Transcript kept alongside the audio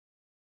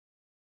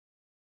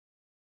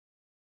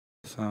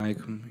Assalamu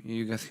alaikum.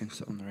 You guys can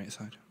sit on the right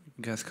side.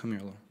 You guys come here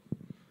a little.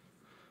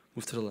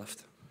 Move to the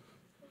left.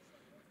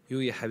 You,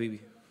 ya habibi.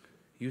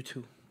 You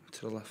too.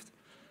 To the left.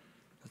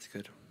 That's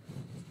good.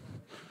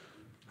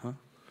 Huh?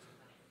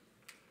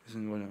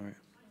 Isn't one alright?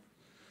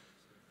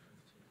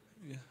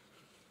 Yeah,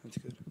 that's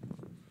good.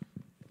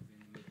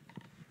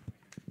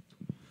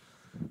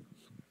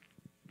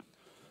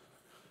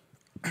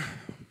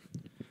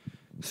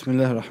 بسم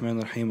الله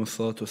الرحمن الرحيم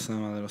والصلاة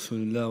والسلام على رسول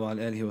الله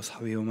وعلى آله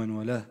وصحبه ومن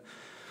والاه.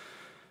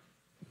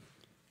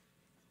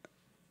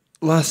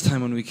 Last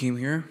time when we came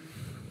here,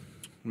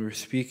 we were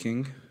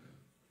speaking.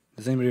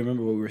 Does anybody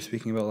remember what we were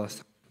speaking about last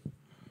time?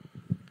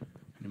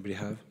 Anybody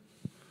have?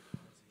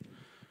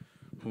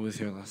 Who was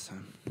here last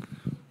time?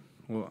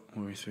 What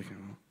were we speaking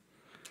about?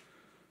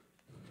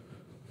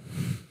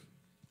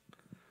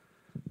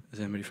 Is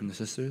anybody from the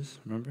sisters?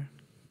 Remember?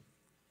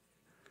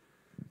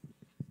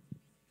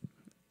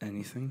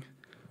 Anything?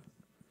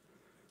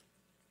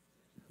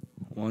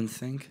 One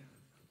thing?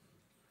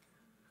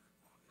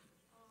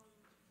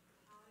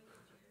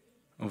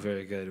 Oh,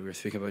 very good. We were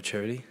speaking about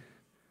charity.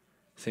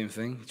 Same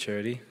thing,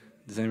 charity.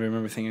 Does anybody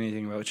remember thinking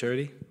anything about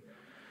charity?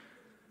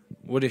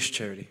 What is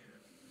charity?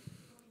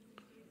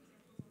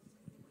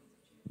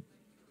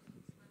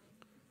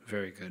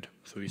 Very good.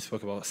 So we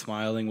spoke about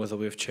smiling was a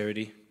way of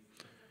charity.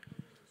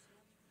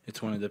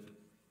 It's one of the...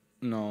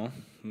 No.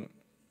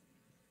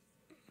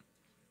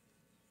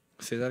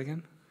 Say that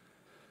again?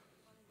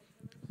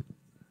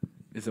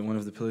 Is it one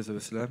of the pillars of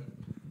Islam?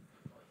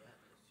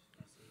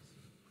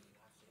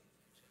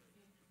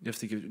 You have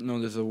to give... No,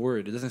 there's a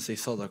word. It doesn't say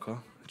sadaqah.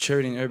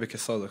 Charity in Arabic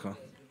is sadaqah.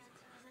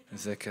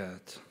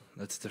 Zakat.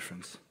 That's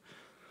different.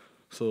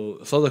 So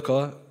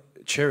sadaqah,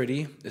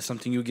 charity, is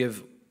something you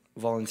give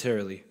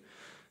voluntarily.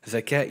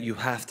 Zakat, you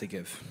have to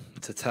give.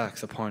 It's a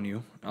tax upon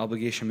you, an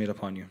obligation made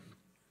upon you.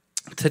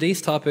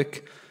 Today's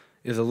topic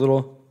is a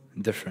little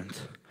different.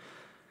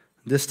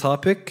 This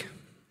topic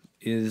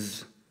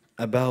is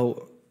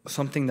about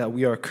something that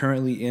we are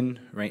currently in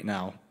right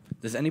now.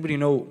 Does anybody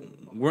know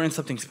we're in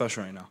something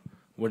special right now?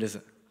 What is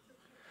it?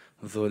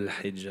 Dhul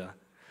Hijjah.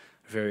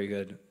 Very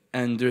good.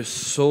 And there's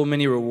so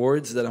many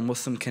rewards that a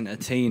Muslim can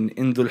attain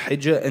in Dhul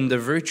Hijjah, and the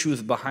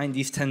virtues behind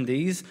these 10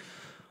 days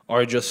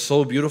are just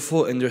so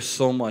beautiful, and there's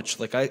so much.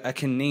 Like I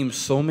can name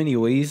so many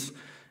ways,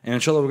 and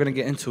inshallah we're going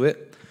to get into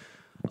it,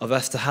 of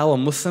as to how a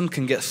Muslim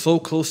can get so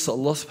close to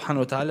Allah subhanahu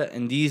wa ta'ala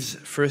in these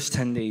first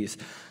 10 days.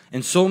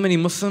 And so many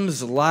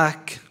Muslims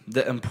lack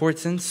the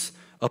importance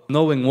of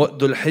knowing what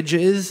Dhul Hijjah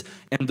is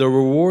and the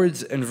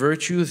rewards and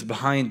virtues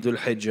behind Dhul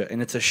Hijjah.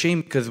 And it's a shame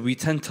because we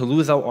tend to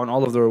lose out on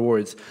all of the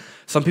rewards.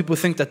 Some people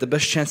think that the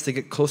best chance to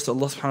get close to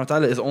Allah subhanahu wa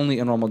ta'ala is only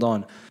in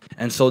Ramadan.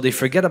 And so they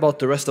forget about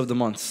the rest of the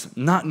months,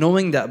 not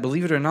knowing that,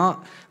 believe it or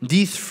not,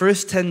 these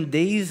first 10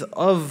 days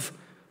of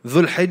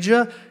Dhul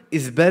Hijjah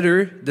is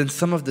better than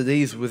some of the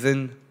days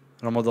within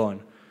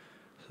Ramadan.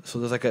 So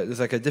there's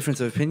like a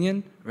difference of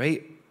opinion,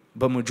 right?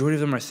 But majority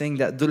of them are saying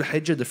that Dhul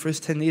Hijjah, the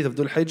first 10 days of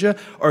Dhul Hijjah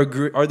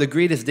are the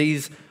greatest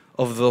days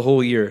of the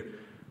whole year,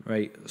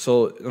 right?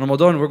 So in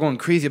Ramadan, we're going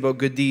crazy about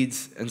good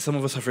deeds, and some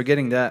of us are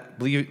forgetting that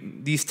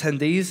these 10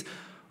 days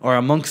are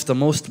amongst the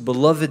most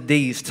beloved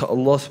days to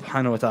Allah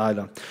subhanahu wa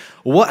ta'ala.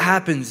 What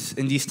happens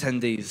in these 10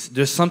 days?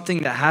 There's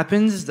something that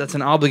happens that's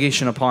an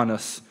obligation upon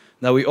us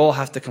that we all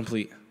have to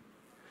complete.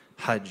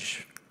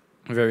 Hajj.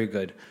 Very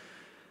good.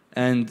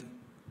 And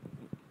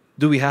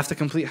do we have to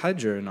complete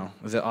Hajj or no?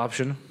 Is it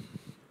optional?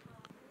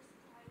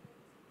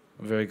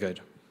 Very good.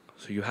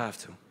 So you have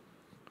to,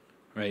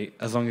 right?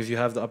 As long as you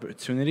have the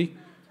opportunity.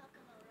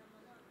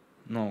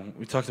 No,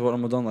 we talked about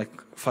Ramadan like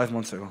 5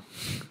 months ago.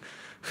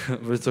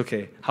 But it's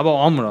okay. How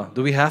about Umrah?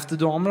 Do we have to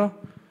do Umrah?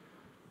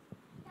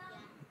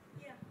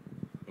 Yeah.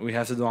 We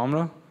have to do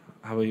Umrah?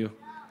 How about you?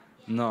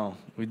 No,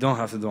 we don't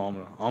have to do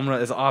Umrah. Umrah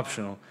is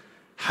optional.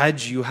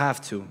 Hajj, you have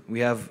to.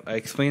 I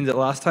explained it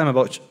last time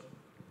about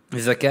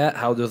Zakat,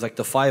 how there's like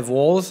the 5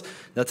 walls.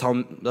 That's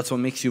what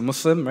makes you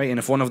Muslim, right? And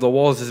if one of the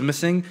walls is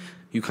missing,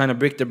 you kind of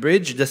break the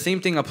bridge. The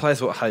same thing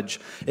applies with Hajj.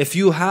 If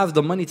you have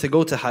the money to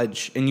go to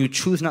Hajj and you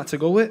choose not to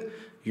go it,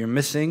 you're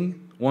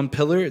missing one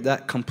pillar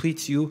that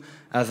completes you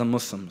as a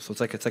Muslim. So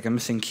it's like a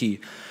missing key.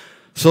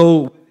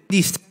 So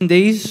these 10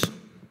 days,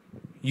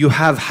 you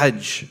have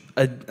Hajj,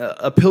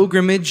 a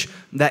pilgrimage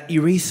that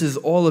erases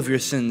all of your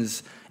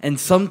sins, and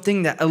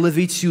something that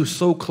elevates you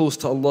so close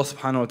to Allah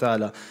subhanahu wa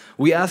ta'ala.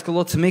 We ask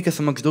Allah to make us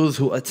amongst those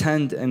who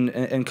attend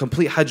and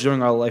complete Hajj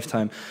during our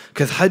lifetime.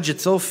 Because Hajj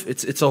itself,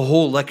 it's a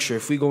whole lecture.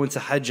 If we go into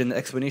Hajj and the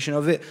explanation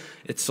of it,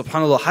 it's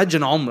subhanAllah, Hajj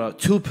and Umrah,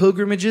 2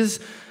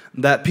 pilgrimages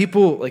that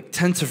people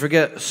tend to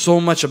forget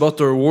so much about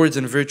the rewards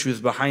and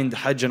virtues behind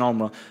Hajj and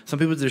Umrah. Some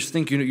people just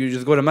think you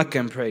just go to Mecca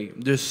and pray.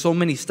 There's so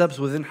many steps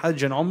within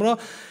Hajj and Umrah,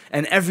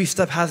 and every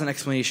step has an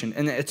explanation.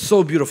 And it's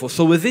so beautiful.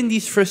 So within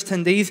these first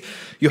 10 days,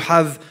 you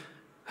have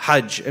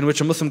Hajj, in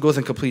which a Muslim goes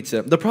and completes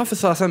it. The Prophet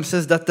ﷺ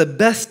says that the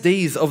best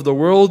days of the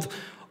world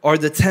are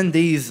the 10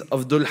 days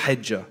of Dhul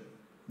Hijjah.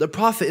 The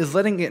Prophet is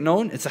letting it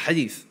known, it's a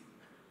hadith.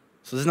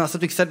 So this is not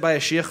something said by a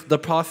sheikh, the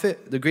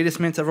Prophet, the greatest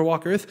man to ever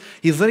walk earth.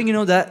 He's letting you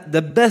know that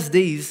the best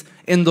days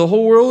in the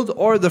whole world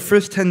are the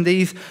first 10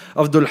 days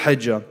of Dhul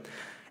Hijjah.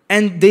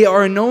 And they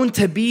are known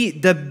to be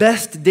the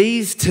best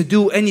days to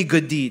do any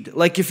good deed.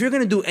 Like if you're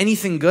going to do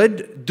anything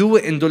good, do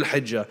it in Dhul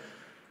Hijjah.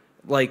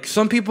 Like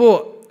some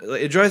people,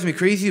 it drives me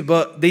crazy,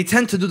 but they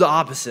tend to do the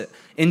opposite.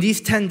 In these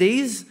 10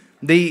 days,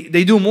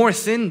 they do more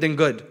sin than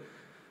good.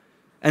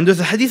 And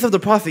there's a hadith of the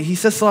Prophet, he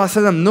says, Sallallahu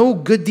Alaihi Wasallam, no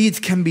good deeds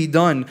can be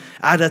done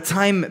at a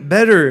time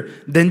better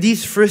than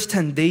these first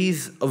 10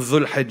 days of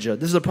Dhul Hijjah.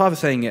 This is the Prophet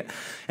saying it.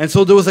 And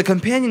so there was a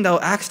companion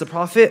that asked the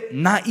Prophet,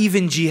 not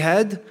even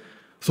jihad.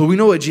 So we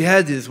know what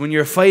jihad is. When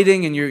you're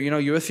fighting and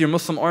you're with your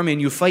Muslim army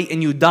and you fight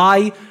and you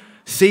die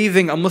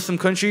saving a Muslim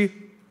country,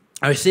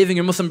 or saving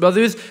your Muslim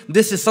brothers,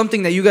 this is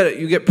something that you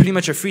get pretty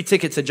much a free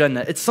ticket to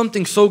Jannah. It's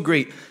something so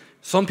great.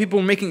 Some people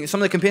were making, some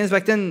of the companions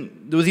back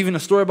then, there was even a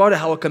story about it,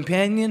 how a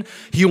companion,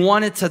 he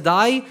wanted to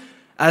die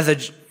as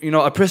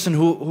a person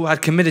who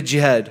had committed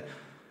jihad.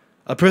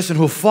 A person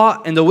who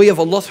fought in the way of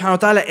Allah subhanahu wa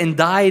ta'ala and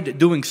died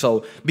doing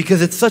so.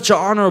 Because it's such an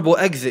honorable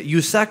exit.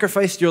 You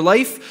sacrificed your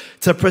life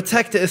to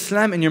protect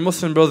Islam and your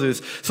Muslim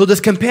brothers. So this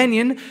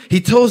companion,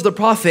 he tells the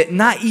Prophet,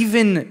 not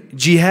even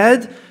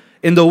jihad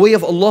in the way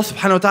of Allah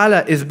subhanahu wa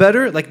ta'ala is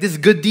better, like this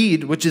good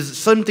deed, which is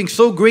something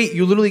so great,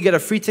 you literally get a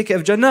free ticket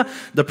of Jannah.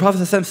 The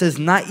Prophet says,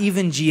 not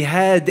even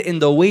jihad in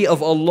the way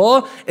of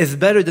Allah is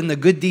better than the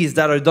good deeds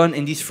that are done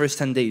in these first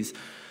 10 days.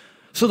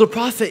 So the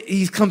Prophet,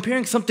 he's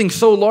comparing something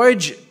so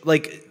large,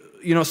 like,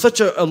 such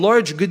a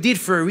large good deed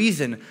for a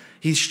reason.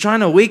 He's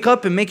trying to wake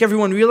up and make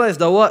everyone realize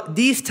that what?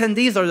 These 10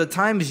 days are the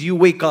times you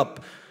wake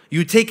up.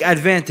 You take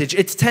advantage.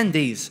 It's 10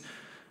 days.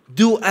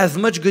 Do as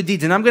much good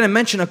deeds. And I'm going to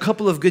mention a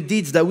couple of good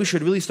deeds that we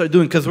should really start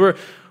doing because we're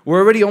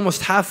already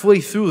almost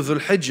halfway through Dhul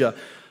Hijjah.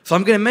 So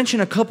I'm going to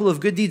mention a couple of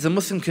good deeds a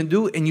Muslim can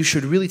do and you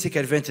should really take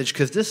advantage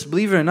because this,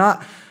 believe it or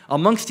not,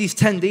 amongst these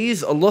 10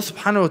 days, Allah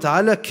subhanahu wa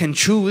ta'ala can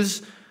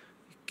choose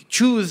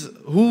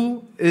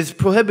who is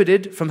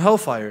prohibited from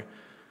hellfire.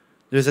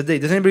 There's a day.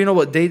 Does anybody know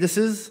what day this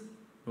is?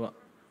 What?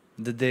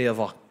 The day of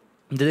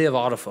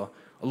Arafah.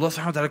 Allah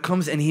subhanahu wa ta'ala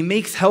comes and He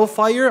makes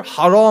hellfire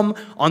haram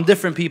on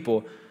different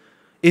people.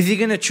 Is He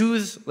going to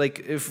choose, like,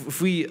 if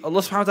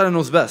Allah subhanahu wa ta'ala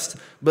knows best,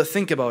 but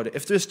think about it.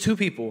 If there's two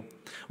people,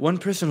 one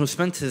person who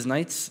spent his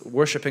nights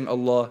worshipping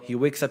Allah, he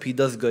wakes up, he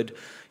does good,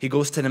 he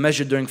goes to the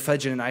masjid during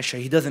Fajr and Isha,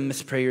 he doesn't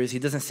miss prayers, he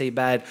doesn't say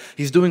bad,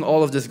 he's doing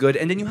all of this good,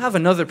 and then you have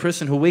another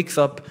person who wakes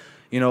up,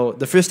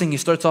 the first thing he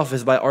starts off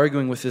is by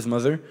arguing with his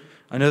mother.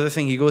 Another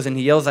thing, he goes and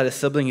he yells at his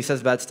sibling, he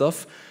says bad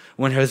stuff.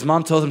 When his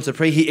mom tells him to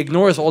pray, he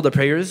ignores all the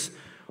prayers.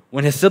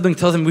 When his sibling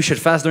tells him we should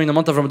fast during the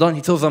month of Ramadan,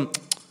 he tells them,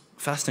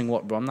 fasting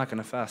what, bro? I'm not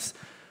going to fast.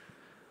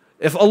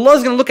 If Allah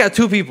is going to look at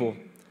two people,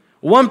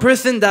 one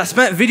person that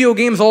spent video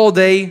games all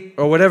day,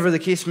 or whatever the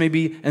case may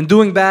be, and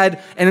doing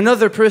bad, and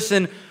another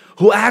person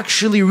who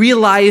actually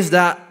realized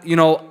that,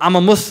 I'm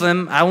a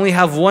Muslim, I only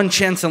have one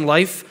chance in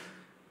life,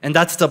 and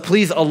that's to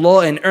please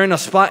Allah and earn a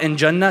spot in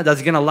Jannah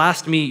that's going to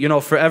last me,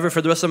 forever for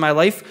the rest of my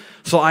life.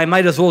 So I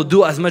might as well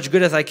do as much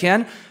good as I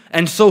can.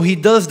 And so he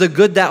does the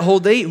good that whole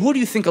day. Who do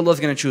you think Allah is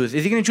going to choose?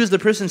 Is He going to choose the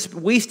person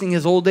wasting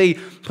his whole day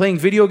playing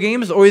video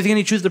games? Or is He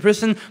going to choose the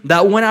person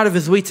that went out of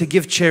his way to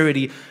give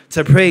charity,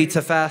 to pray,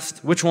 to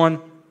fast? Which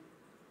one?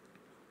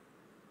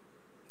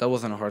 That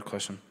wasn't a hard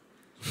question.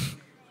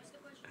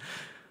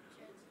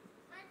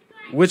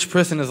 Which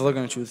person is Allah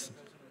going to choose?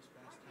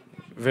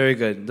 Very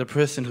good. The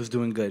person who's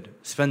doing good,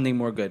 spending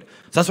more good.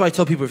 So that's why I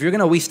tell people, if you're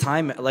going to waste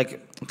time,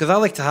 because I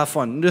like to have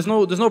fun. There's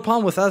no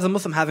problem with, as a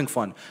Muslim, having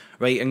fun,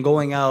 right? And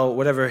going out,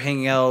 whatever,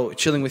 hanging out,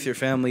 chilling with your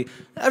family.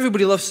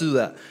 Everybody loves to do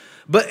that.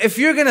 But if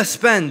you're going to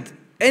spend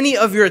any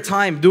of your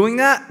time doing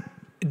that,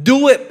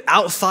 do it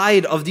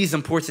outside of these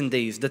important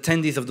days, the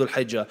 10 days of Dhul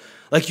Hijjah.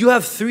 Like you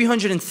have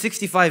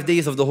 365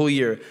 days of the whole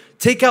year.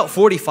 Take out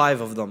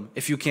 45 of them,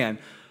 if you can.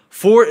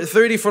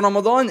 30 for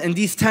Ramadan and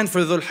these 10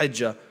 for Dhul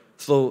Hijjah.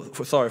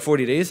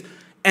 40 days,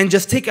 and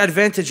just take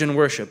advantage and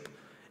worship.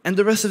 And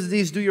the rest of the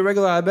days do your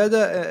regular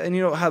ibadah,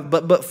 and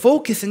but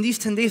focus in these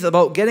 10 days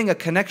about getting a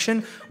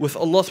connection with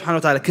Allah subhanahu wa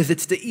ta'ala, because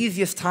it's the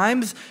easiest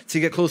times to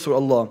get close to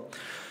Allah.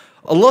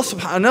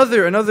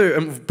 Another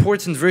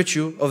important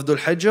virtue of Dhul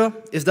Hijjah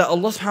is that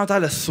Allah subhanahu wa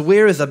ta'ala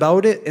swears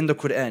about it in the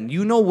Quran.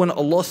 When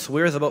Allah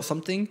swears about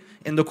something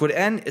in the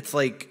Quran, it's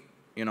like,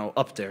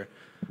 up there.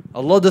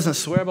 Allah doesn't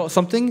swear about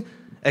something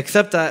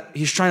except that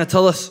He's trying to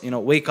tell us,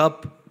 wake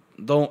up,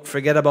 don't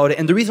forget about it.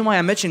 And the reason why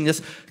I'm mentioning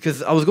this,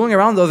 because I was going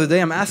around the other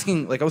day, I'm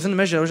asking, I was in the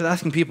masjid, I was just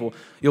asking people,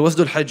 what's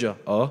Dhul Hijjah?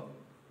 Oh,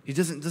 he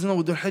doesn't know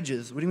what Dhul Hijjah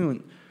is. What do you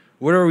mean?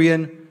 Where are we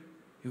in?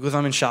 He goes,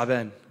 I'm in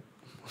Sha'ban.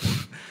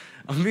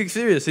 I'm being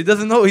serious. He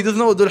doesn't know what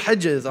Dhul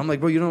Hijjah is. I'm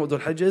like, bro, you don't know what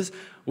Dhul Hijjah is?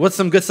 What's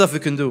some good stuff we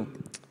can do?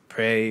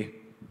 Pray,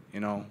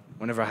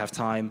 whenever I have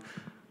time.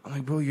 I'm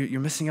like, bro,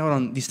 you're missing out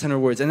on these 10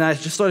 rewards. And I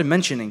just started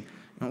mentioning,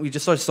 we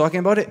just started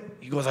talking about it.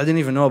 He goes, I didn't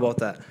even know about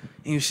that.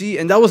 And you see,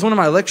 and that was one of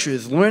my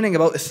lectures, learning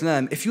about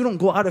Islam. If you don't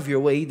go out of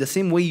your way, the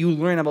same way you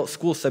learn about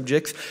school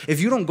subjects, if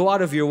you don't go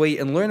out of your way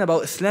and learn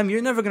about Islam,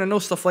 you're never going to know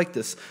stuff like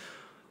this.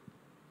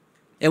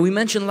 And we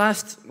mentioned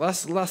last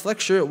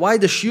lecture why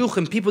the shuyukh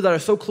and people that are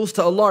so close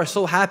to Allah are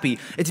so happy.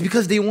 It's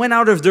because they went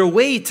out of their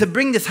way to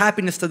bring this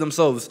happiness to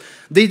themselves.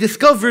 They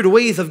discovered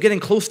ways of getting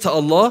close to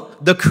Allah,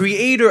 the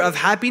creator of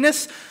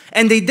happiness,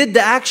 and they did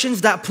the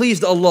actions that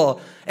pleased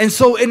Allah. And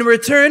so in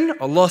return,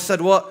 Allah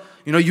said what?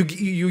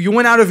 You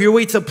went out of your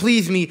way to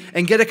please me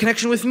and get a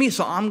connection with me,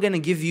 so I'm going to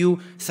give you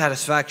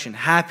satisfaction,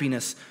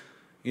 happiness,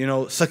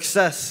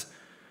 success.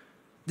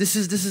 This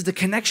is the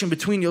connection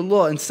between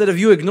Allah. Instead of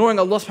you ignoring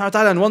Allah subhanahu wa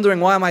ta'ala and wondering,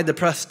 why am I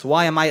depressed?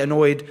 Why am I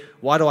annoyed?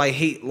 Why do I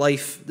hate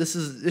life? This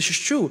is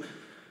true.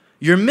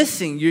 You're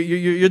missing,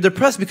 you're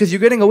depressed because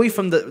you're getting away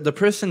from the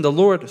person, the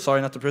Lord,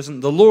 sorry, not the person,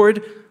 the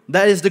Lord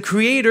that is the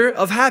creator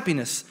of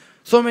happiness.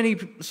 So many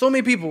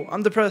people,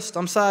 I'm depressed,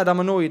 I'm sad,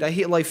 I'm annoyed, I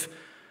hate life.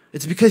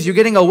 It's because you're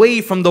getting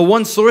away from the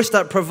one source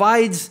that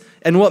provides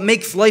and what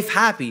makes life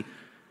happy.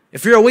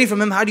 If you're away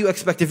from Him, how do you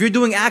expect? If you're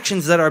doing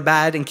actions that are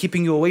bad and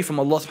keeping you away from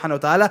Allah subhanahu wa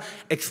ta'ala,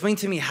 explain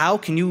to me, how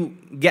can you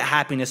get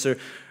happiness or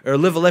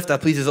live a life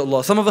that pleases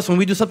Allah? Some of us, when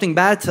we do something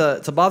bad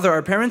to bother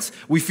our parents,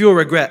 we feel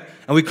regret.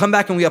 And we come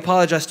back and we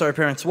apologize to our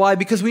parents. Why?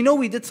 Because we know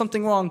we did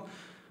something wrong.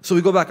 So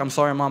we go back, I'm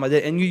sorry mom, I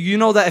did. And you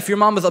know that if your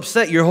mom is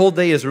upset, your whole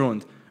day is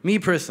ruined. Me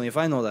personally, if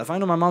I know that, if I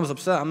know my mom is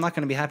upset, I'm not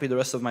going to be happy the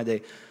rest of my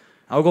day.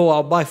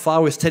 I'll buy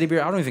flowers, teddy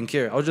bear, I don't even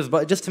care. I'll just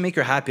buy just to make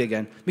her happy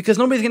again. Because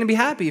nobody's going to be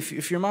happy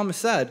if your mom is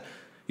sad.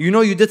 You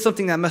know you did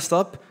something that messed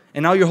up,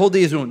 and now your whole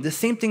day is ruined. The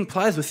same thing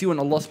applies with you and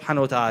Allah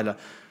subhanahu wa ta'ala.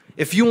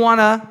 If you want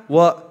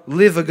to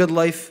live a good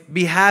life,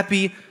 be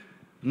happy,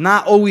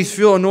 not always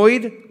feel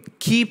annoyed,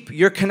 keep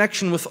your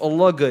connection with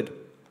Allah good.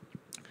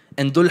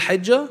 And Dhul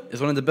Hijjah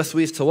is one of the best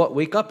ways to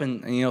wake up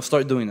and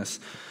start doing this.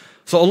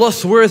 So Allah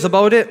swears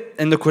about it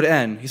in the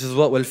Quran. He says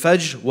what?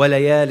 وَالْفَجْرِ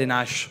وَلَيَالٍ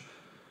عَشْرٍ.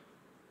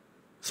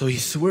 So He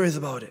swears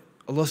about it.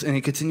 And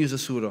He continues the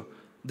surah.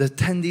 The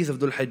 10 days of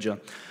Dhul Hijjah.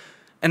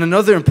 And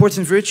another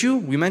important virtue,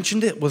 we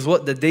mentioned it, was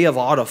what? The day of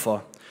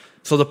Arafah.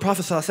 So the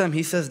Prophet ﷺ,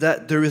 he says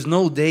that there is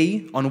no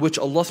day on which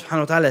Allah subhanahu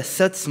wa ta'ala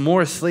sets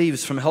more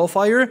slaves from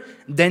hellfire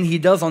than He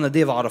does on the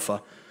day of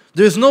Arafah.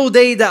 There's no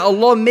day that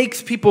Allah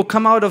makes people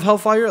come out of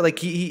hellfire, like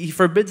He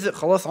forbids it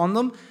khalas on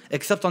them,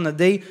 except on the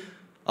day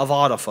of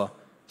Arafah.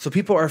 So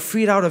people are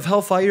freed out of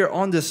hellfire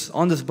on this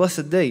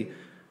blessed day.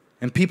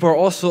 And people are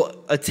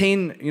also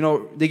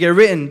they get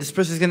written, this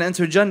person is going to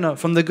enter Jannah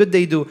from the good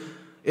they do.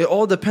 It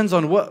all depends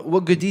on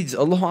what good deeds,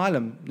 Allahu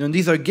Alam. And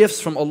these are gifts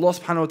from Allah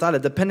subhanahu wa ta'ala,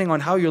 depending on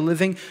how you're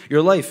living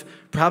your life.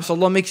 Perhaps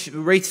Allah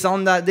rates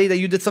on that day that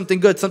you did something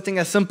good, something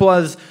as simple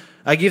as,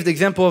 I gave the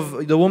example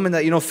of the woman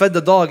that fed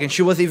the dog and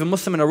she wasn't even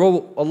Muslim, and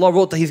Allah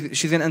wrote that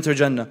she's going to enter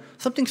Jannah.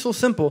 Something so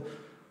simple,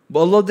 but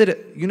Allah did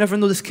it. You never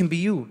know this can be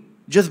you,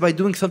 just by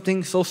doing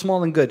something so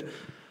small and good.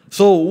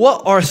 So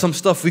what are some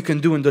stuff we can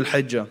do in Dhul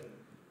Hijjah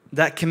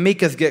that can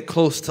make us get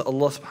close to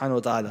Allah subhanahu wa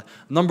ta'ala?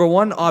 Number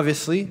one,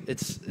 obviously,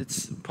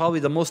 it's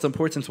probably the most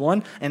important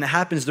one, and it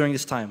happens during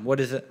this time. What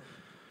is it?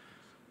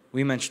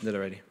 We mentioned it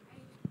already.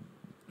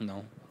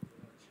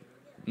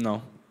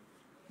 No.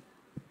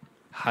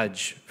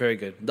 Hajj. Very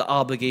good. The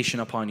obligation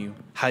upon you.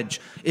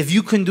 Hajj. If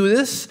you can do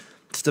this,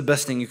 it's the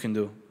best thing you can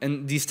do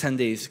in these 10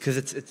 days, because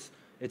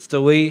it's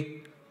the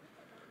way.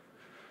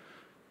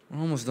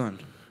 We're almost done.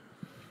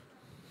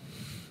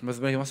 He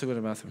wants to go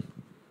to the bathroom.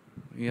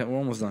 Yeah, we're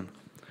almost done.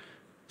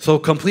 So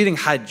completing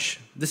Hajj,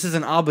 this is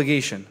an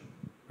obligation,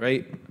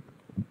 right?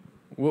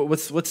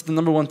 What's the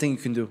number one thing you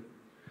can do,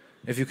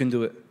 if you can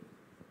do it?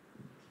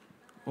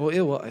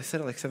 Well, I said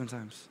it like 7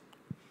 times.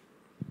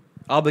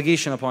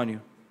 Obligation upon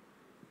you.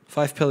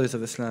 5 pillars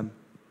of Islam.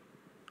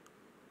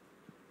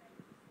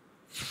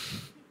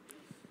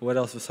 What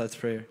else besides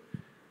prayer?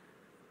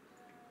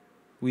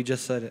 We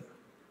just said it.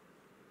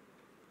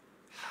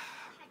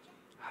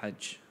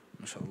 Hajj,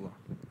 mashallah.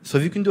 So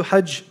if you can do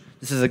Hajj,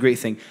 this is a great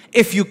thing.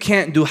 If you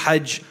can't do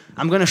Hajj,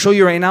 I'm going to show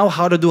you right now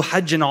how to do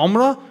Hajj and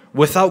Umrah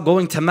without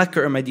going to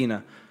Mecca or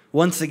Medina.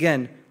 Once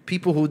again,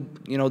 people who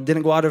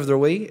didn't go out of their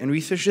way and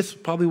research this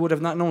probably would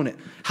have not known it.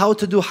 How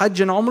to do Hajj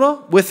and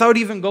Umrah without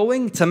even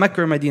going to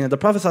Mecca or Medina. The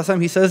Prophet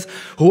ﷺ, he says,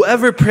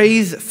 whoever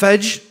prays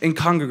Fajr in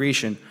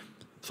congregation.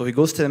 So he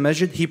goes to the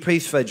masjid, he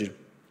prays Fajr.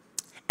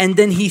 And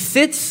then he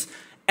sits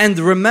and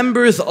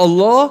remembers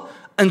Allah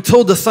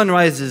until the sun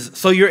rises.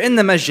 So you're in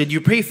the masjid,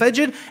 you pray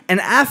Fajr, and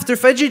after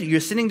Fajr,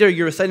 you're sitting there,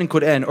 you're reciting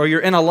Quran, or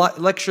you're in a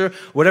lecture,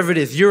 whatever it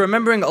is. You're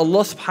remembering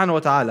Allah subhanahu wa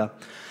ta'ala.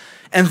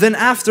 And then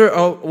after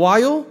a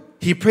while,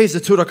 he prays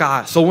the 2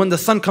 rak'at. So when the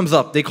sun comes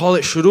up, they call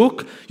it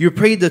shuruq. You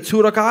pray the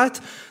 2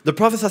 rak'at. The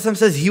Prophet ﷺ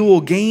says he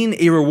will gain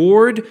a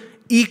reward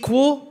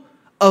equal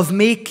of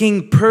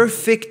making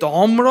perfect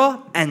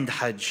Umrah and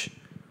Hajj.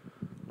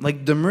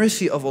 Like the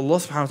mercy of Allah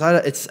subhanahu wa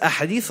ta'ala, it's a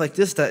hadith like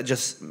this that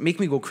just make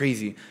me go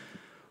crazy.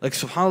 Like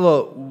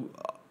subhanAllah,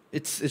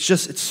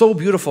 it's so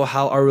beautiful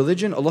how our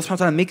religion, Allah subhanahu wa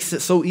ta'ala makes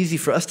it so easy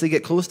for us to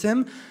get close to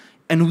Him,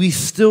 and we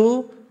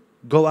still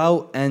go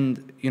out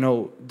and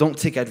don't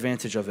take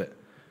advantage of it.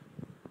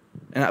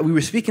 And we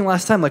were speaking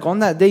last time, like on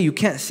that day, you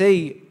can't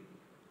say,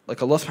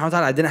 like Allah subhanahu wa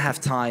ta'ala, I didn't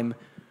have time,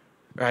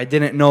 or I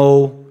didn't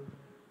know,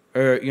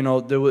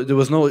 or there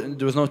was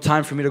no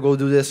time for me to go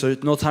do this, or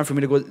no time for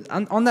me to go.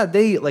 On that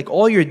day, like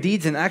all your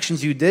deeds and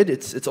actions you did,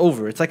 it's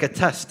over. It's like a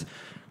test.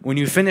 When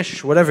you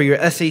finish whatever your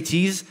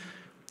SATs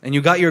and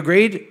you got your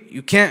grade,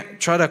 you can't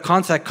try to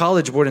contact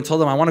College Board and tell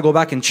them I want to go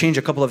back and change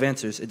a couple of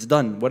answers. It's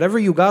done. Whatever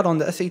you got on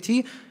the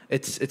SAT,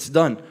 it's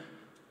done.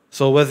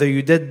 So whether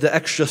you did the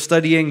extra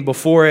studying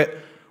before it,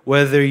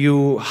 whether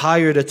you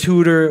hired a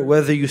tutor,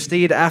 whether you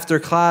stayed after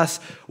class,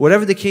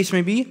 whatever the case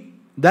may be,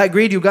 that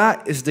grade you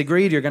got is the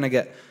grade you're going to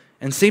get.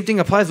 And same thing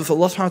applies with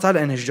Allah subhanahu wa ta'ala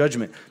and His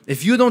judgment.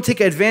 If you don't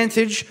take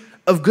advantage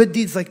of good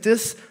deeds like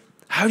this,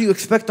 how do you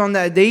expect on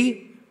that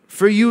day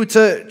for you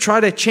to try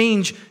to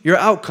change your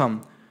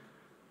outcome?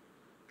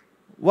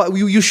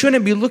 You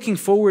shouldn't be looking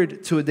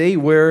forward to a day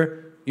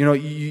where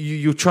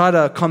you try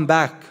to come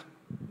back,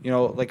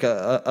 like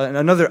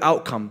another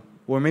outcome.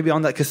 Or maybe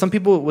on that, because some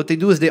people, what they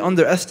do is they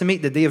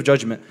underestimate the day of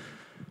judgment.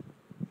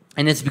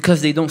 And it's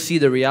because they don't see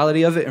the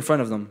reality of it in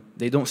front of them.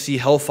 They don't see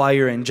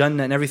hellfire and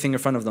Jannah and everything in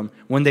front of them.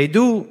 When they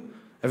do,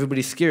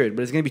 everybody's scared,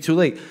 but it's going to be too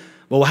late.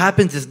 But what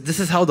happens is, this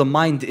is how the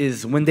mind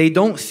is. When you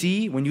don't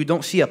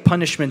see a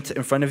punishment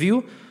in front of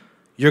you,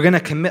 you're going to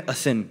commit a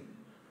sin.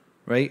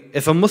 Right?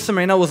 If a Muslim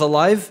right now was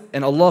alive,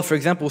 and Allah, for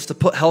example, was to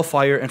put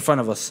hellfire in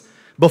front of us,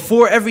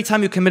 before every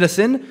time you commit a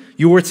sin,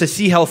 you were to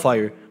see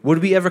hellfire, would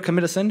we ever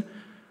commit a sin?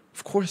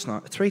 Of course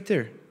not. It's right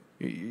there.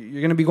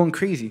 You're going to be going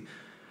crazy.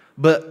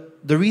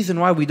 But the reason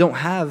why we don't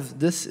have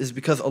this is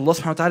because Allah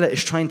subhanahu wa ta'ala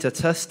is trying to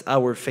test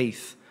our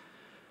faith.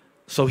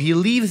 So He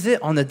leaves it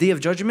on the Day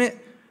of Judgment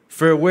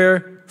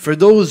for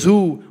those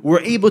who were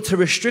able to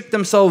restrict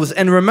themselves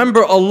and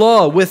remember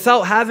Allah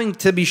without having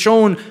to be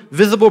shown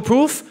visible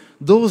proof.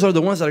 Those are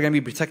the ones that are going to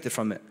be protected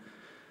from it.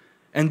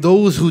 And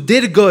those who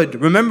did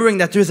good, remembering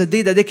that there's a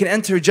day that they can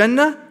enter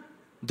Jannah,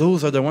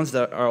 those are the ones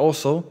that are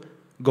also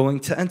going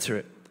to enter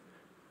it.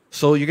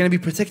 So you're going to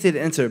be protected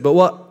and enter. But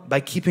what? By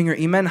keeping your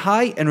iman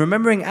high and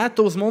remembering at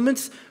those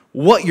moments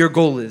what your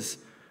goal is.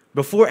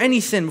 Before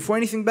any sin, before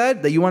anything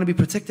bad, that you want to be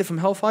protected from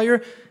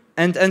hellfire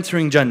and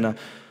entering Jannah.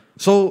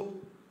 So,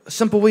 a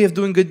simple way of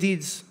doing good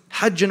deeds.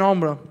 Hajj and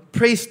Umrah.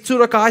 Pray 2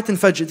 rak'at in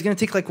Fajr. It's going to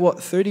take like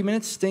what? 30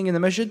 minutes staying in the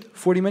masjid?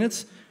 40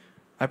 minutes?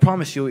 I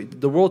promise you,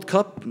 the World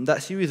Cup,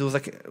 that series, it was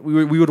like,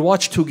 we would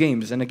watch 2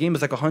 games. And a game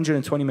is like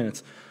 120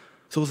 minutes.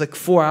 So it was like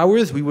 4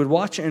 hours we would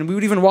watch, and we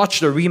would even watch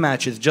the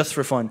rematches just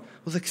for fun.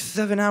 It was like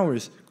 7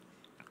 hours.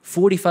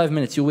 45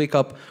 minutes, you wake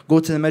up, go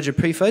to the masjid,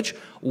 pray Fajr,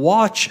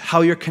 watch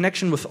how your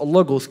connection with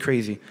Allah goes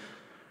crazy.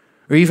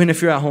 Or even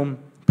if you're at home,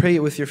 pray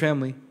it with your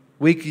family.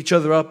 Wake each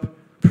other up,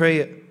 pray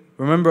it.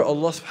 Remember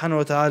Allah subhanahu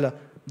wa ta'ala.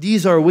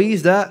 These are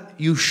ways that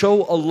you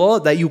show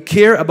Allah that you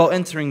care about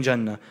entering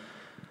Jannah.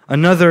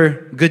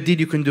 Another good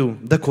deed you can do,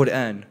 the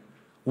Quran.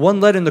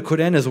 1 letter in the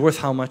Quran is worth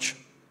how much?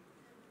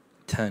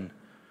 10.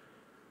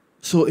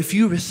 So if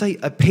you recite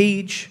a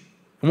page,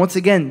 and once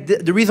again,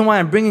 the reason why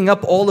I'm bringing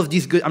up all of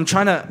these good, I'm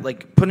trying to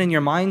like put in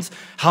your minds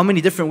how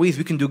many different ways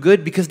we can do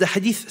good, because the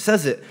hadith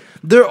says it.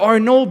 There are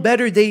no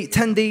better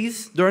 10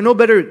 days, there are no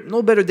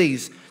better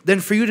days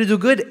than for you to do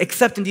good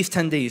except in these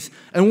 10 days.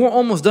 And we're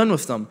almost done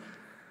with them.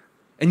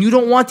 And you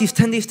don't want these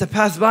 10 days to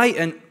pass by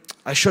and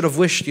I should have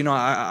wished,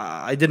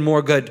 I did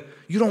more good.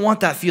 You don't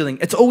want that feeling.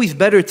 It's always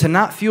better to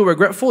not feel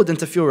regretful than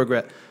to feel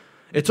regret.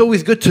 It's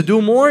always good to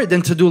do more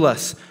than to do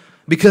less.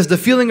 Because the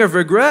feeling of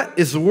regret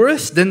is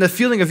worse than the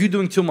feeling of you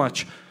doing too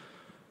much.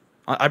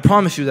 I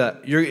promise you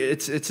that.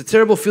 It's a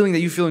terrible feeling that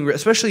you feeling regret.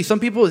 Especially some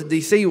people, they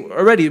say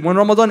already, when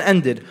Ramadan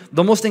ended,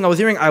 the most thing I was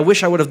hearing, I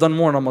wish I would have done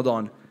more in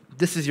Ramadan.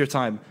 This is your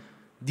time.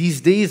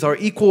 These days are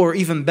equal or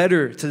even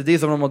better to the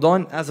days of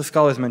Ramadan, as the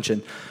scholars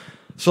mentioned.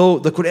 So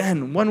the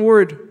Quran, 1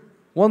 word,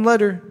 1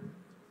 letter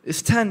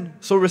is 10.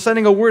 So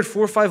reciting a word,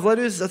 4 or 5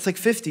 letters, that's like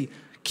 50.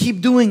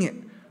 Keep doing it.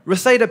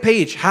 Recite a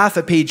page, half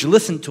a page,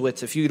 listen to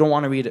it if you don't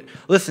want to read it.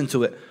 Listen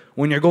to it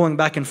when you're going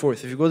back and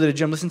forth. If you go to the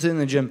gym, listen to it in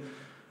the gym.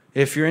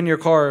 If you're in your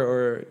car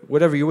or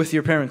whatever, you're with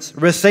your parents,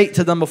 recite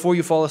to them before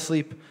you fall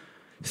asleep.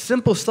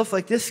 Simple stuff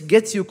like this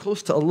gets you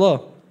close to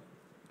Allah.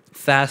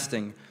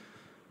 Fasting.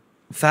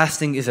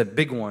 Fasting is a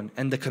big one.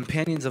 And the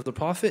companions of the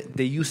Prophet,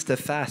 they used to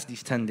fast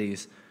these 10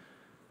 days,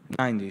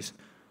 9 days.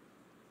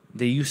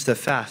 They used to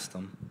fast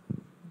them.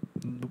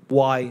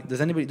 Why?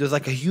 There's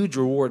like a huge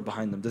reward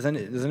behind them. Does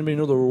anybody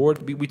know the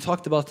reward? We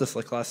talked about this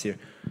like last year.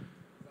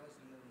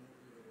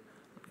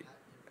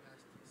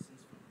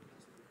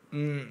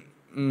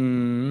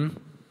 No,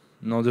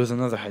 there's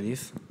another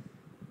hadith.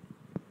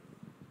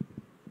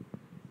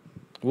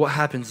 What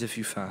happens if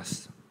you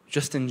fast?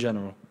 Just in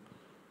general.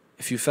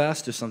 If you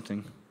fast, there's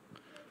something.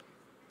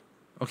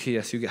 Okay,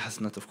 yes, you get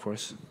hasanat, of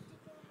course.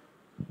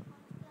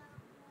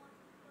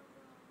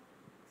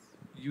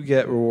 You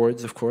get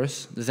rewards, of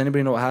course. Does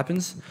anybody know what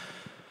happens?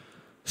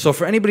 So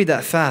for anybody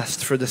that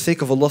fasts for the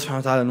sake of Allah subhanahu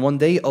wa ta'ala in one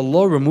day,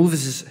 Allah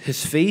removes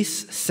his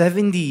face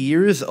 70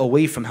 years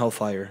away from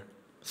hellfire.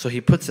 So He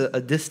puts a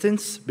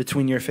distance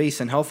between your face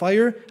and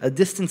hellfire, a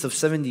distance of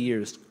 70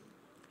 years.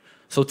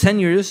 So 10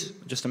 years,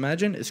 just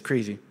imagine, is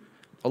crazy.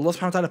 Allah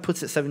subhanahu wa ta'ala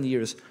puts it 70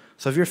 years.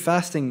 So if you're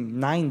fasting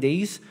 9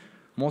 days,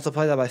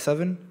 multiply that by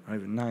 7,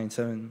 9,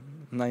 7,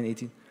 9,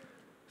 18.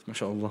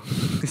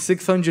 MashaAllah.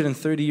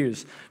 630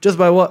 years. Just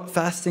by what?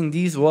 Fasting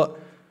these what?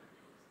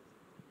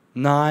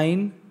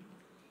 9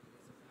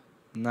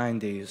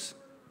 days.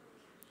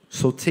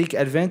 So take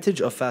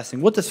advantage of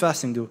fasting. What does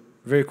fasting do?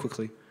 Very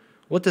quickly.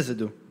 What does it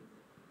do?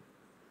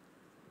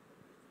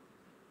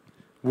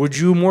 Would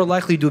you more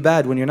likely do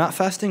bad when you're not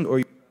fasting,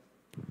 or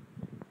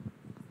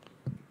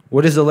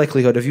what is the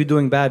likelihood of you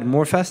doing bad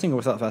more fasting or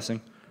without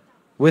fasting?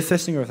 With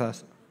fasting or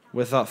without?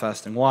 Without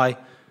fasting. Why?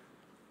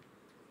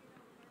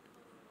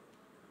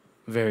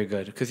 Very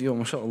good. Because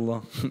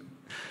mashallah.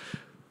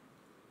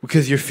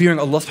 Because you're fearing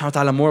Allah subhanahu wa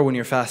ta'ala more when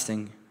you're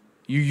fasting.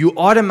 You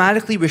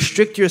automatically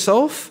restrict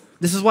yourself.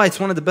 This is why it's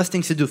one of the best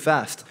things to do,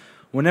 fast.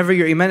 Whenever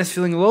your iman is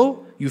feeling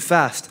low, you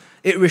fast.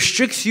 It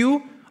restricts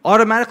you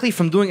automatically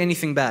from doing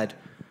anything bad.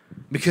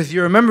 Because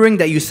you're remembering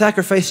that you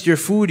sacrificed your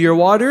food, your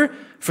water,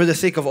 for the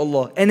sake of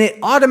Allah. And it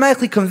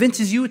automatically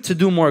convinces you to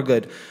do more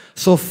good.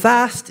 So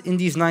fast in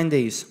these 9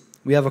 days.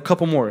 We have a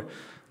couple more.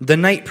 The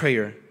night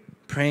prayer.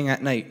 Praying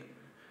at night.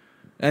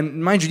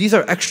 And mind you, these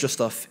are extra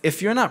stuff.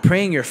 If you're not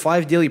praying your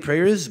 5 daily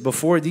prayers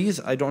before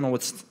these, I don't know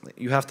what's...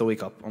 You have to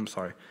wake up. I'm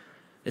sorry.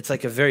 It's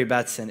like a very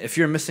bad sin. If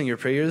you're missing your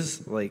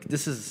prayers, like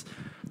these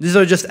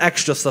are just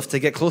extra stuff to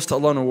get close to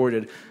Allah and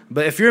rewarded.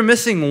 But if you're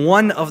missing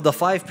one of the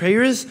 5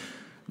 prayers,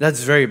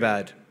 that's very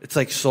bad. It's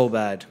like so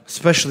bad,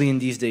 especially in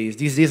these days.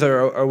 These days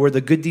are where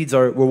the good deeds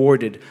are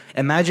rewarded.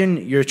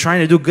 Imagine you're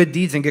trying to do good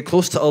deeds and get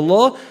close to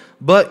Allah,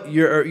 but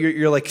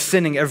you're like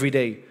sinning every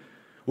day.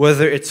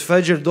 Whether it's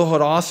Fajr, Dhuhr,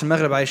 Asr,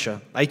 Maghrib,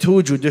 Aisha. I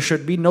told you there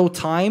should be no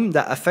time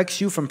that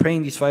affects you from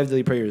praying these 5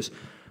 daily prayers,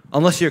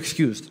 unless you're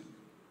excused.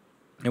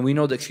 And we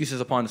know the excuse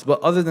is upon us. But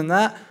other than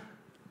that,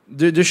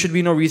 there should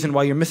be no reason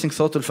why you're missing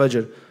Salatul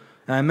Fajr.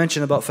 And I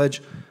mentioned about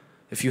Fajr.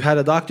 If you had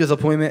a doctor's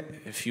appointment,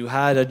 if you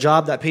had a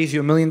job that pays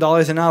you $1 million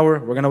an hour,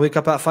 we're going to wake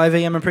up at 5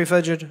 a.m. and pray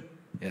Fajr?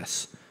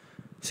 Yes.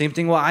 Same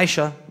thing with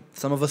Aisha.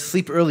 Some of us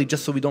sleep early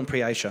just so we don't pray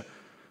Aisha.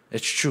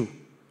 It's true.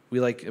 We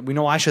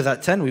know Aisha's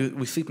at 10,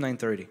 we sleep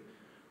 9:30.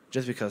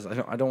 Just because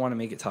I don't want to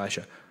make it to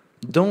Aisha.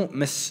 Don't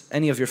miss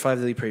any of your 5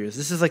 daily prayers.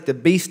 This is like the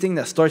base thing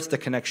that starts the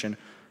connection.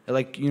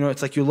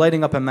 It's like you're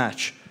lighting up a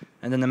match.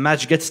 And then the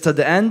match gets to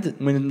the end.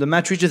 When the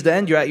match reaches the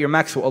end, you're at your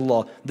max with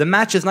Allah. The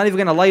match is not even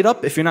going to light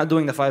up if you're not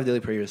doing the 5 daily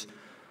prayers.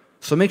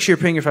 So make sure you're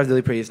praying your 5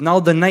 daily prayers.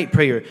 Now the night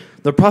prayer.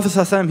 The Prophet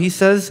ﷺ, he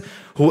says,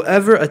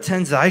 whoever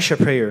attends the Aisha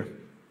prayer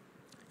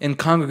in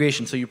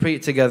congregation, so you pray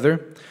it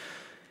together,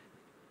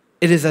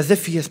 it is as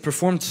if he has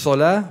performed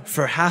salah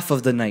for half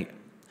of the night.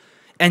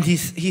 And he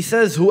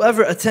says,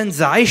 whoever attends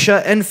the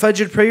Aisha and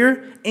Fajr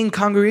prayer in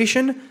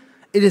congregation,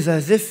 it is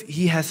as if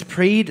he has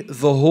prayed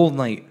the whole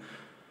night.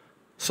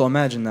 So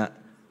imagine that.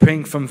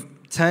 Praying from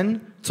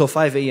 10 till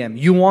 5 a.m.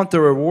 You want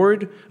the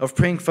reward of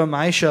praying from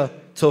Aisha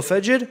till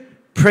Fajr?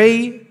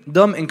 Pray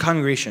them in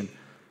congregation.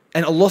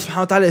 And Allah subhanahu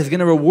wa ta'ala is going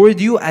to reward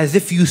you as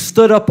if you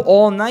stood up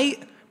all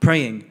night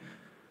praying.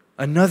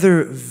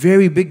 Another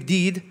very big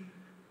deed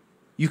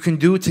you can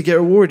do to get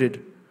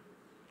rewarded.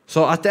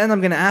 So at the end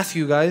I'm going to ask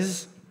you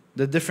guys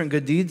the different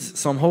good deeds.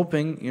 So I'm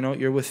hoping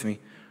you're with me.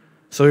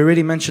 So we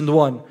already mentioned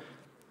one.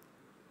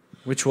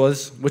 Which one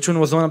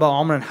was the one about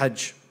Umrah and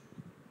Hajj?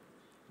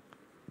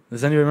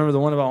 Does anyone remember the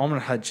one about Umrah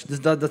and Hajj?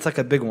 That's like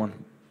a big one.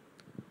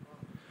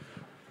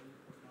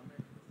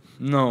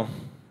 No.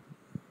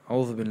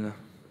 A'udhu billah.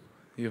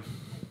 You.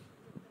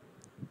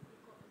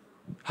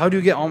 How do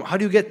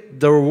you get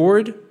the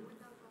reward?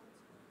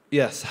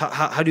 Yes.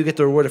 How do you get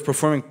the reward of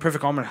performing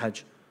perfect Umrah and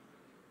Hajj?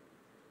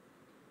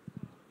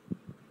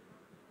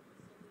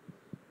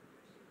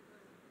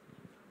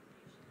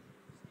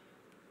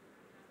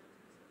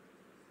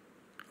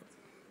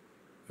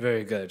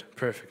 Very good.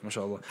 Perfect.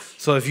 MashaAllah.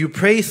 So if you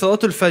pray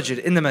Salatul Fajr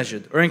in the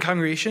masjid or in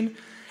congregation,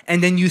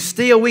 and then you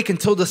stay awake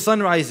until the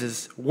sun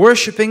rises,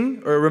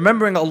 worshipping or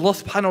remembering Allah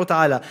subhanahu wa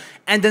ta'ala,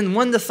 and then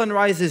when the sun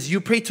rises, you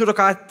pray 2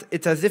 rak'at,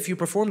 it's as if you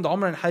performed the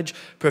Umrah and Hajj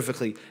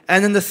perfectly.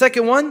 And then the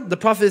second one, the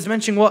Prophet is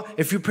mentioning what?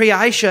 If you pray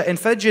Aisha and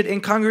Fajr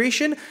in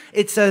congregation,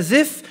 it's as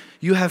if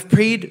you have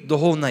prayed the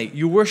whole night.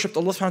 You worshipped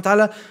Allah subhanahu wa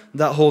ta'ala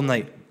that whole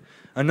night.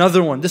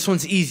 Another one, this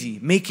one's easy,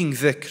 making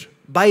dhikr.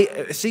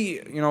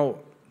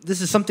 This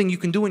is something you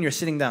can do when you're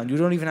sitting down. You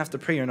don't even have to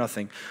pray or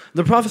nothing.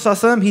 The Prophet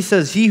ﷺ, he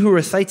says, he who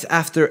recites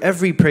after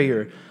every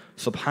prayer,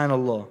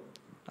 Subhanallah.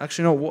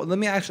 Actually, no, let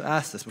me actually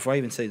ask this before I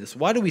even say this.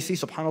 Why do we say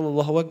Subhanallah,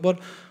 Allahu Akbar,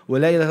 wa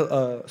la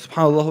ilaha,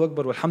 Subhanallah, Allahu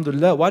Akbar,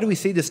 walhamdulillah? Why do we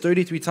say this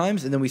 33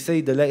 times and then we say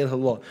the La ilaha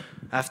illallah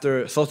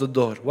after Salat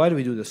al-Dhuhr? Why do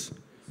we do this?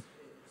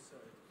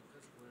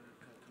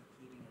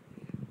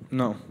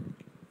 No.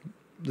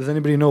 Does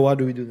anybody know why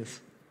do we do this?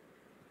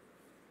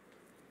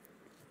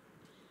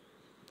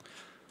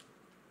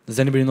 Does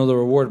anybody know the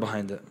reward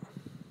behind it?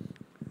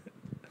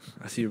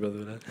 I see you, brother,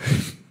 with that.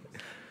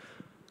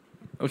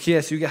 Okay,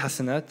 yes, you get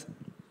hasanat.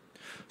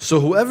 So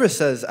whoever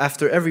says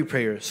after every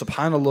prayer,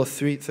 Subhanallah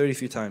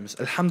 33 times,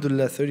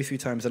 Alhamdulillah 33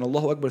 times, and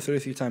Allahu Akbar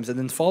 33 times, and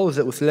then follows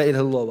it with La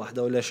ilaha illallah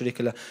wahdahu la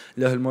sharika lah,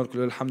 lahul mulku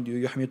lahul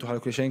hamdu yuhyi ala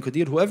kulli shay'in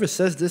qadir. Whoever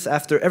says this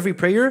after every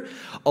prayer,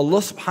 Allah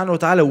subhanahu wa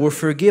ta'ala will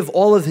forgive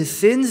all of his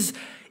sins,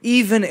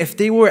 even if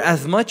they were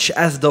as much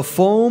as the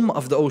foam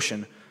of the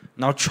ocean.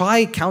 Now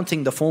try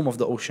counting the foam of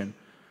the ocean.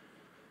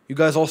 You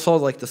guys all saw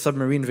like the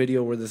submarine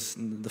video where the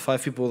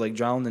 5 people like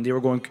drowned and they were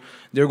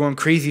going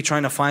crazy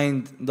trying to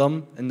find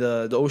them in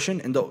the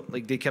ocean, and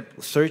like they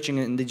kept searching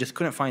and they just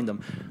couldn't find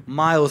them.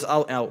 Miles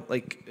out.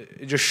 Like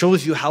it just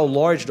shows you how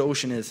large the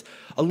ocean is.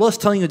 Allah is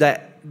telling you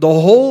that the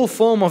whole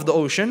foam of the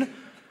ocean,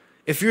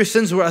 if your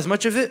sins were as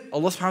much of it,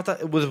 Allah subhanahu wa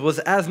ta'ala was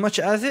as much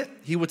as it,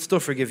 He would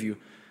still forgive you.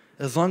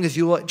 As long as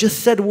you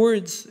just said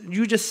words.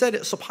 You just said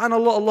it.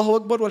 Subhanallah, Allahu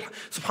Akbar,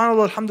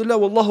 Subhanallah, Alhamdulillah,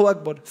 Wallahu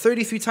Akbar.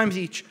 33 times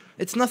each.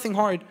 It's nothing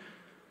hard.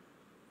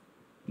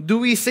 Do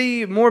we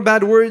say more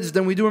bad words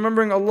than we do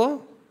remembering Allah?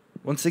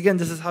 Once again,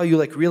 this is how you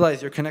like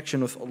realize your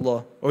connection with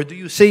Allah. Or do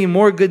you say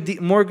more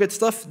good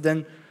stuff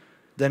than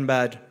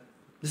bad?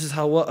 This is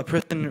how a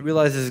person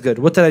realizes good.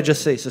 What did I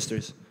just say,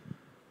 sisters?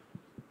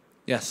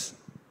 Yes.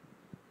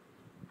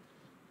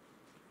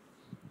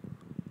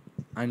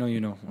 I know you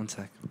know. One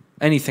sec.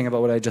 Anything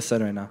about what I just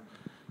said right now.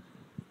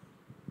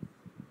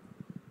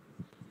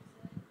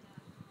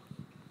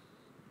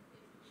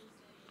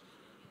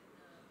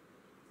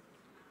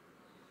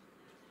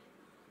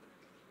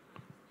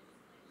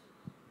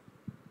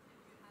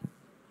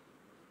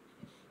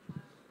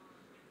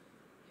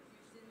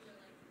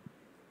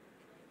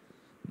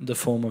 The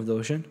foam of the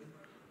ocean.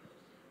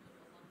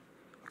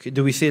 Okay,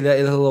 do we say La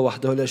ilaha illallah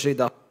wahdahu la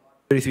sharika lahu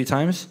 33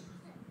 times?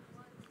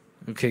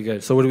 Okay,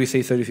 good. So what do we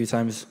say 33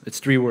 times? It's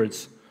 3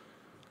 words.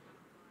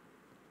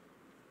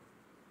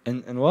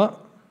 And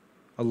what?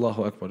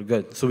 Allahu Akbar.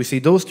 Good. So we say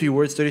those 3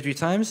 words 33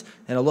 times,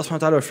 and Allah subhanahu wa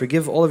ta'ala will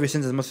forgive all of your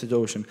sins as much as the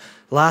ocean.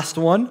 Last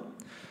one,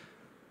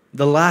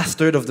 the last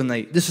third of the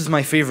night. This is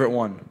my favorite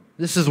one.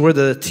 This is where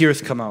the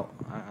tears come out.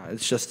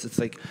 It's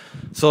like,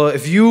 so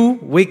if you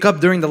wake up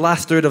during the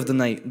last third of the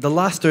night,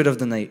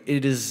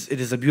 it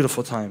is a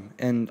beautiful time.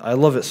 And I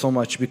love it so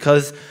much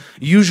because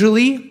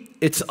usually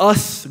it's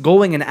us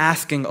going and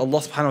asking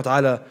Allah subhanahu wa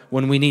ta'ala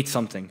when we need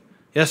something.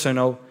 Yes or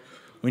no?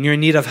 When you're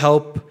in need of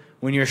help,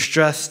 when you're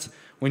stressed,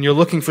 when you're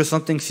looking for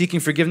something, seeking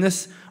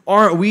forgiveness,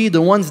 aren't we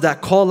the ones that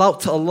call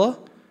out to Allah?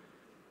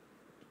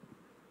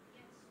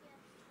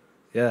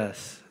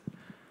 Yes.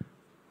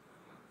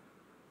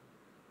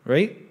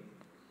 Right?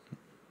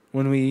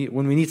 When we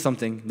need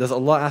something, does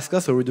Allah ask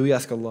us or do we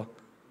ask Allah?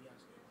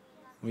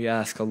 We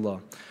ask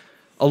Allah.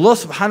 Allah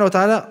subhanahu wa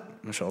ta'ala,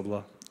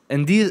 mashallah.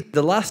 And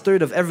the last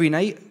third of every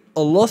night,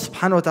 Allah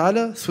subhanahu wa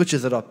ta'ala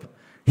switches it up.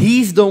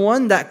 He's the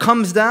one that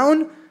comes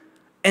down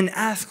and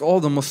asks all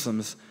the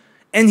Muslims.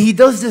 And He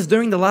does this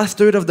during the last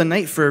third of the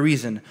night for a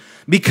reason.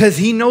 Because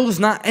He knows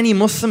not any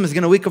Muslim is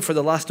going to wake up for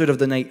the last third of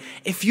the night.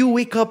 If you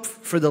wake up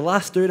for the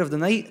last third of the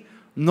night,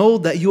 know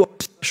that you are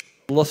special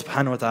to Allah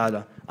subhanahu wa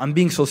ta'ala. I'm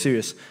being so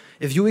serious.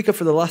 If you wake up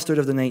for the last third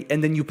of the night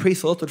and then you pray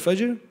Salatul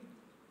Fajr,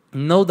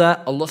 know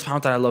that Allah subhanahu wa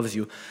ta'ala loves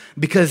you.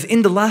 Because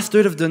in the last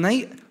third of the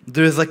night,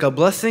 there's like a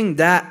blessing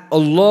that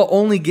Allah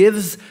only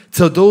gives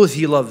to those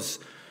He loves.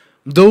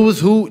 Those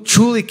who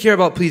truly care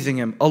about pleasing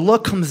Him. Allah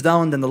comes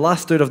down in the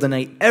last third of the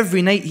night.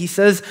 Every night He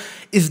says,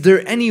 is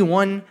there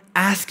anyone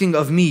asking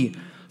of me?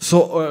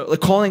 So,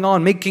 calling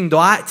on, making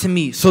dua to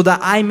me so that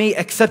I may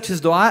accept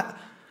his dua?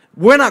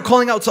 We're not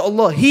calling out to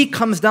Allah. He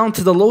comes down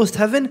to the lowest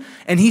heaven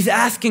and He's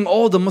asking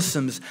all the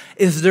Muslims,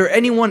 is there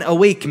anyone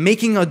awake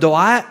making a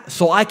dua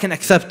so I can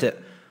accept it?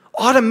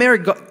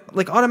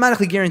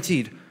 Automatically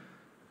guaranteed.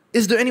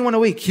 Is there anyone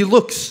awake? He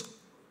looks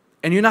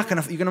and you're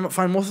gonna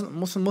find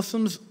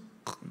Muslims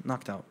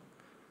knocked out.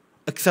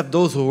 Except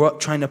those who are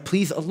trying to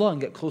please Allah and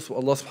get close to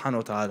Allah subhanahu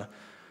wa ta'ala.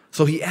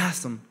 So He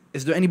asked them,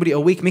 is there anybody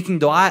awake making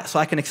dua so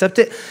I can accept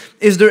it?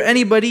 Is there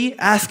anybody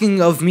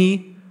asking of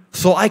me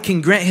so I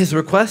can grant his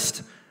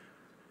request?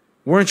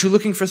 Weren't you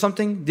looking for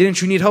something?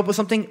 Didn't you need help with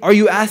something? Are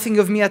you asking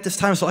of me at this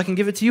time so I can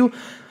give it to you?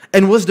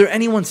 And was there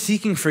anyone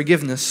seeking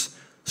forgiveness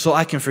so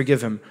I can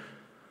forgive him?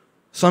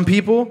 Some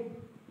people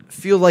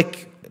feel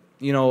like,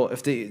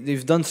 if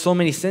they've done so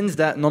many sins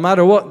that no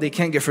matter what, they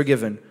can't get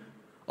forgiven.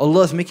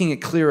 Allah is making it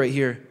clear right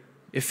here.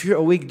 If you're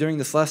awake during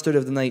this last third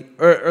of the night,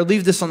 or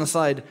leave this on the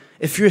side,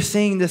 if you're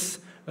saying this,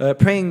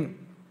 saying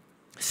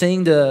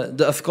the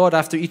afkar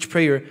after each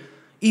prayer,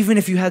 even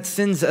if you had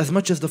sins as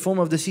much as the foam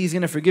of the sea, He's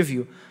going to forgive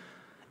you.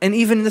 And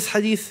even in this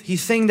hadith,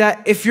 He's saying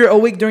that if you're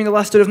awake during the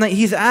last third of the night,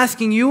 He's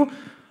asking you,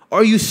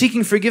 are you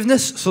seeking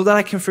forgiveness so that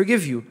I can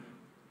forgive you?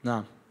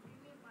 No.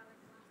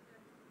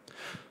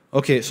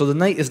 Okay, so the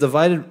night is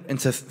divided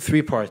into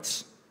 3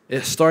 parts.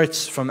 It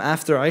starts from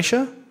after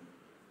Aisha,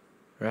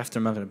 or after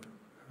Maghrib.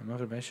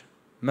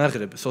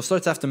 Maghrib. So it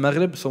starts after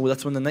Maghrib, so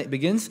that's when the night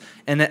begins,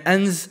 and it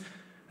ends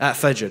at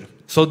Fajr.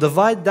 So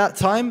divide that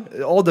time,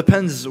 it all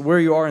depends where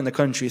you are in the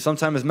country.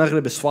 Sometimes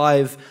Maghrib is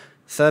 5,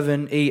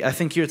 7, 8, I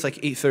think here it's like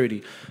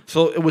 8:30.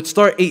 So it would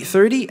start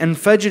 8:30 and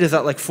Fajr is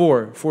at like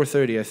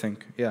 4:30 I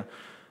think, yeah.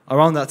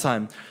 Around that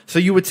time. So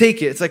you would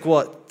take it, it's like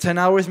what, 10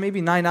 hours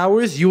maybe, 9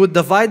 hours? You would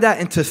divide that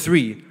into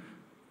 3.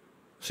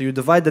 So you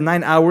divide the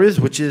 9 hours,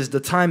 which is the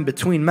time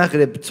between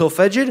Maghrib till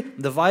Fajr,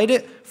 divide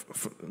it,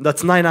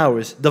 that's 9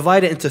 hours.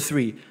 Divide it into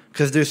 3,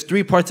 because there's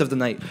 3 parts of the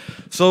night.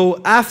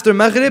 So after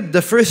Maghrib,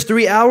 the first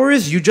 3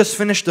 hours, you just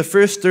finished the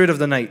first third of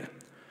the night.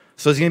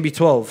 So it's going to be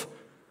 12,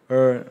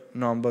 Or,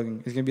 no, I'm bugging.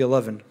 It's going to be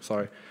 11,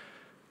 sorry.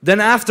 Then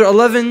after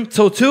 11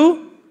 till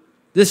 2,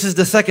 this is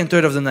the second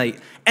third of the night.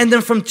 And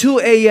then from 2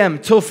 a.m.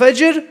 till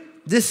Fajr,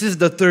 this is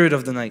the third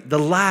of the night, the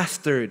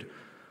last third.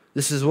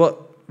 This is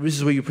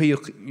where you pray,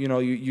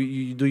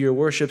 you do your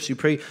worships, you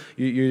pray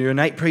your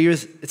night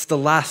prayers. It's the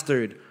last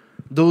third.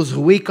 Those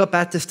who wake up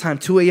at this time,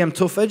 2 a.m.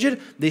 till Fajr,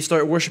 they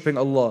start worshipping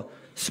Allah.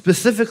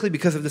 Specifically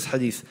because of this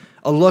hadith.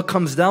 Allah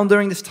comes down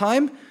during this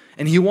time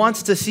and He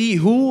wants to see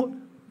who,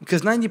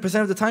 because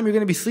 90% of the time you're going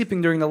to be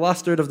sleeping during the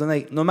last third of the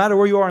night. No matter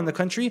where you are in the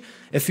country,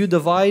 if you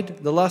divide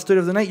the last third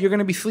of the night, you're going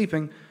to be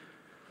sleeping.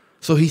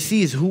 So He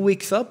sees who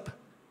wakes up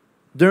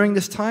during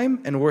this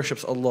time and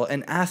worships Allah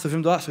and asks of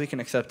Him dua so He can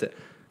accept it.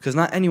 Because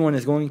not anyone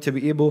is going to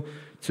be able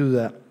to do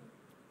that.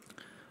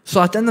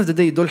 So at the end of the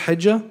day, Dhul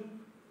Hijjah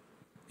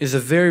is a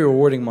very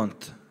rewarding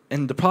month.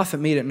 And the Prophet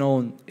made it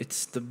known,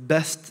 it's the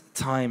best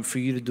time for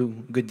you to do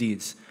good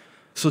deeds.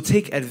 So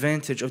take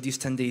advantage of these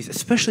 10 days,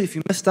 especially if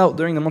you missed out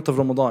during the month of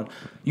Ramadan.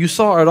 You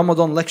saw our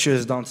Ramadan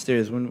lectures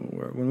downstairs when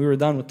we were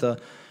done with when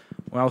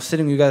I was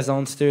sitting with you guys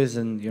downstairs,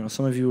 and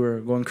some of you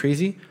were going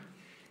crazy.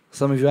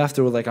 Some of you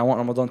after were like, I want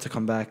Ramadan to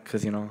come back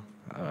because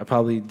I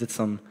probably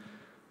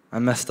I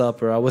messed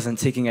up, or I wasn't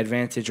taking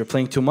advantage or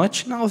playing too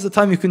much. Now is the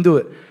time you can do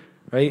it,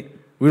 right?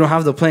 We don't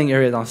have the playing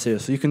area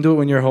downstairs, so you can do it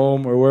when you're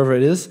home or wherever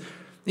it is.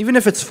 Even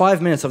if it's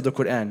 5 minutes of the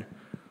Quran.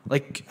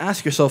 Like,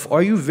 ask yourself,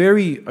 are you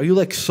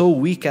like so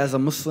weak as a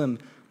Muslim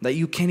that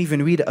you can't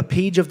even read a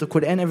page of the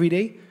Quran every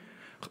day?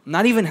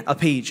 Not even a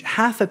page,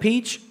 half a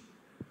page?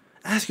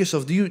 Ask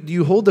yourself, do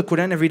you hold the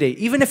Quran every day?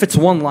 Even if it's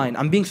one line,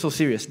 I'm being so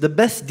serious. The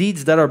best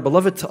deeds that are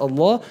beloved to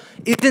Allah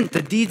isn't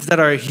the deeds that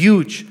are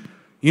huge.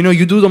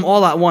 You do them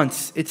all at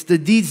once. It's the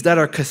deeds that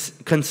are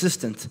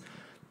consistent.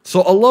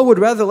 So Allah would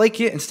rather like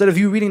it, instead of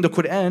you reading the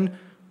Quran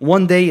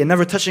one day and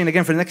never touching it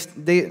again for the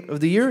next day of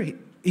the year,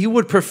 He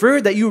would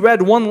prefer that you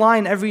read one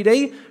line every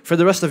day for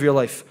the rest of your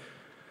life.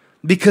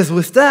 Because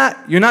with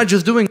that, you're not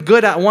just doing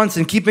good at once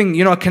and keeping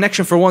a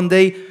connection for one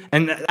day,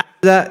 and after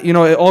that, it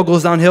all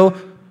goes downhill.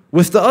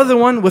 With the other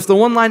one, with the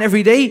one line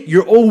every day,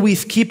 you're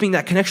always keeping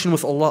that connection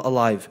with Allah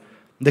alive.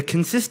 The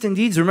consistent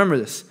deeds, remember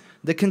this,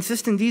 the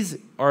consistent deeds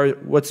are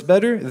what's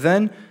better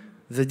than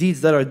the deeds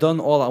that are done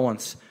all at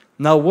once.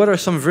 Now, what are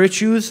some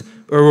virtues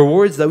or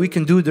rewards that we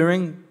can do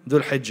during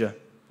Dhul Hijjah?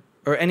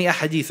 Or any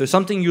ahadith, or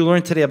something you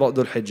learned today about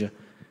Dhul Hijjah.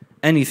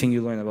 Anything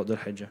you learn about Dhul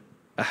Hijjah.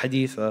 A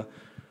hadith.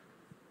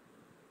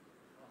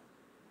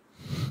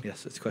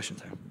 Yes, it's question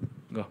time.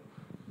 Go.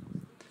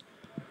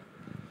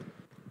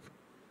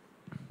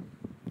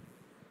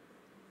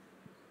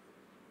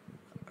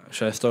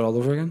 Should I start all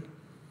over again?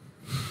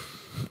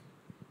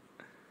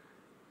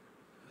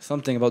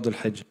 Something about Dhul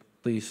Hijjah,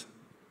 please.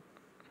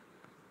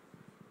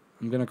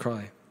 I'm going to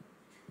cry.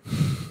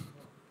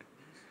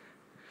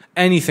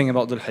 Anything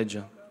about Dhul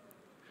Hijjah.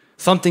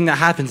 Something that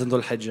happens in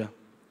Dhul Hijjah.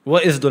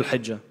 What is Dhul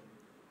Hijjah?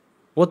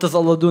 What does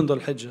Allah do in Dhul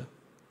Hijjah?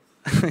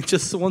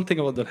 Just one thing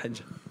about Dhul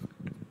Hijjah.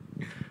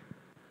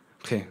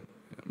 Okay,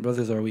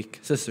 brothers are weak.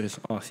 Sisters,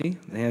 see?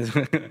 The hands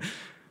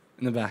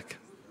in the back.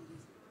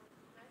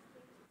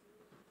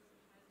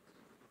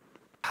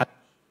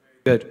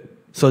 Good.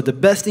 So the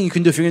best thing you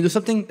can do if you're going to do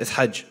something is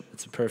Hajj.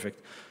 It's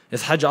perfect.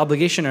 Is Hajj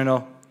obligation or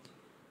no?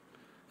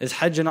 Is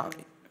Hajj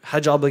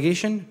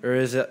obligation or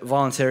is it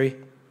voluntary?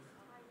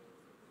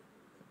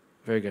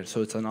 Very good.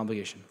 So it's an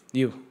obligation.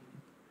 You.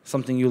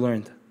 Something you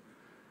learned.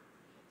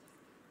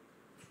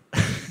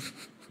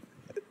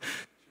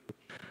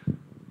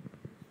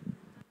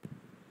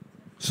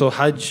 So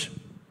Hajj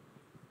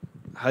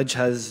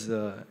has,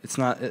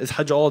 is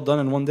Hajj all done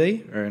in one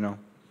day or no?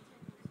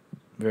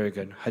 Very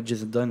good. Hajj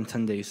is done in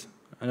 10 days.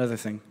 Another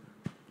thing.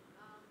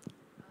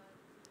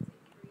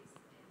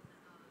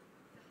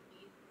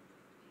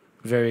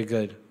 Very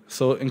good.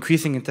 So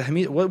increasing in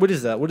tahmeed, what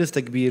is that? What is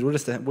takbir?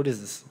 What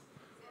is this?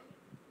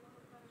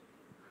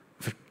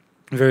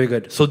 Very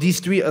good. So these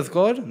three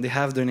adhkar, they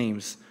have their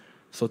names.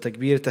 So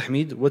takbir,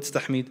 tahmeed. What's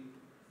tahmeed?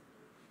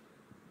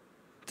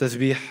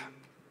 Tasbih.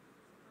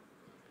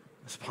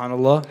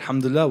 Subhanallah,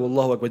 alhamdulillah,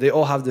 wallahu akbar. They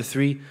all have the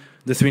three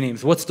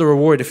names. What's the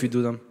reward if you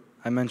do them?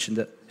 I mentioned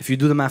it. If you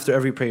do them after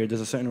every prayer, there's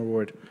a certain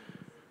reward.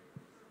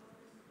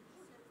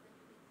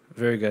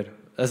 Very good.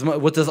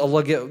 What does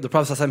Allah give? The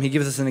Prophet ﷺ, he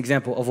gives us an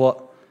example of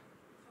what?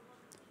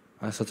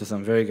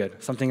 Very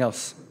good. Something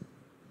else.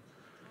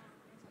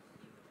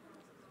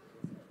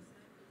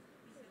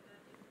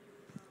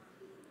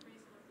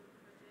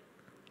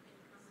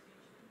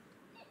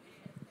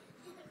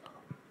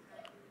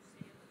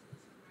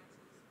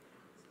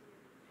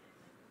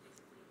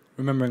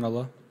 Remembering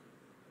Allah.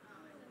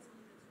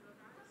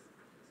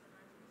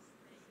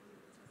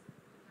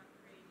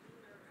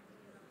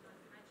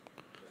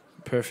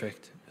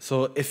 Perfect.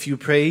 So if you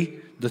pray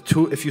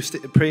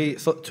pray 2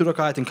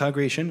 rak'at in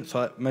congregation,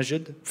 so at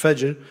masjid,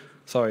 fajr,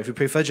 if you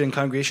pray fajr in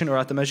congregation or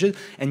at the masjid,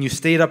 and you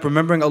stayed up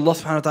remembering Allah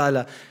subhanahu wa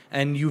ta'ala,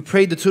 and you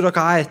prayed the 2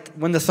 rak'at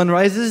when the sun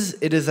rises,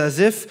 it is as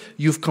if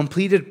you've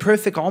completed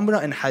perfect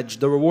umrah and hajj,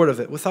 the reward of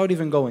it, without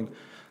even going.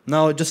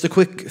 Now, just a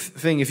quick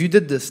thing, if you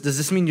did this, does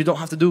this mean you don't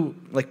have to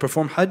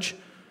perform hajj?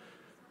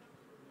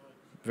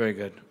 Very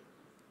good.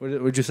 What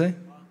did you say?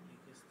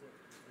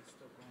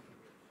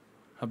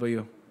 How about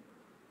you?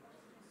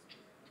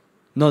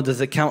 No,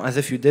 does it count as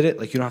if you did it?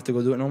 Like you don't have to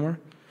go do it no more?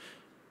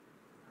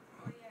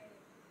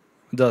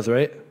 It does,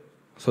 right?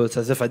 So it's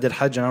as if I did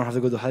Hajj and I don't have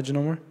to go do Hajj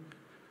no more?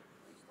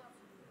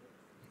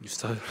 You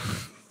stop.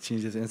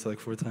 Change his answer like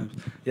 4 times.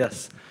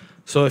 Yes.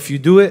 So if you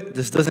do it,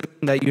 this doesn't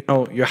mean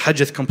that your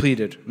Hajj is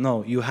completed.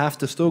 No, you have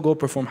to still go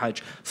perform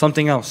Hajj.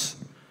 Something else.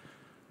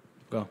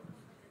 Go.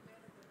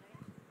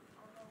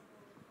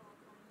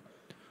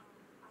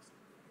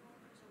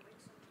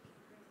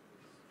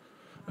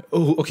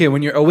 Oh, okay.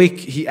 When you're awake,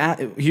 he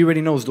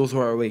already knows those who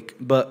are awake,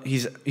 but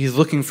he's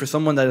looking for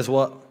someone that is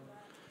what?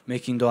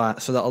 Making dua,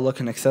 so that Allah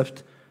can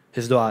accept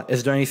his dua.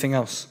 Is there anything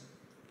else?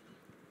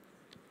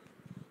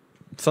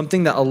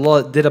 Something that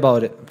Allah did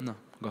about it? No.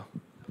 Go.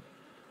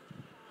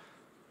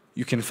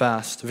 You can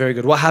fast. Very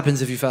good. What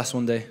happens if you fast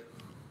one day?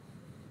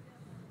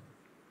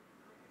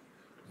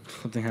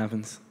 Something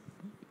happens.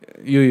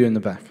 You in the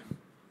back.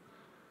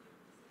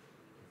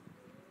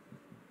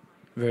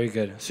 Very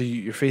good. So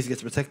your face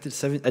gets protected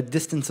a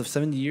distance of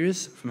 70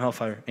 years from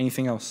hellfire.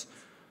 Anything else?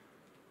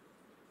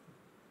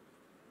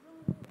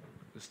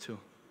 There's 2.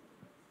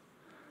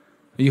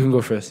 You can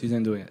go first. You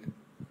didn't do it.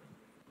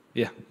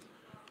 Yeah.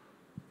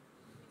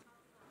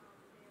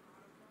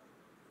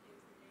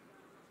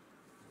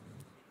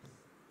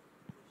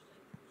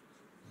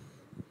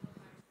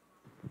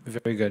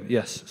 Very good.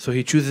 Yes. So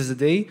he chooses a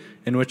day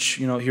in which,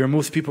 he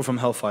removes people from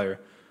hellfire.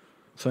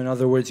 So in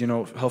other words,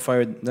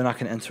 hellfire, they're not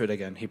going to enter it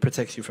again. He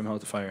protects you from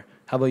hellfire.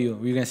 How about you?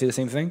 Were you going to say the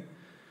same thing?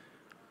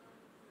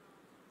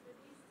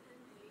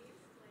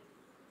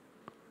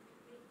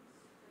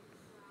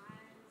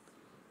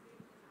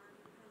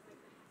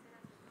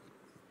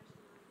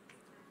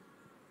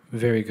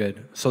 Very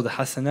good. So the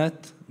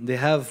hasanat, they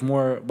have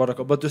more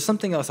barakah. But there's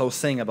something else I was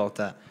saying about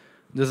that.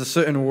 There's a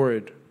certain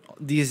word.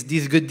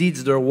 These good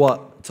deeds, they're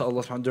what? To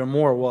Allah subhanahu wa ta'ala. They're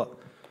more what?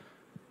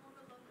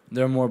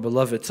 They're more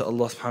beloved to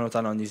Allah subhanahu wa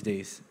ta'ala on these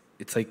days.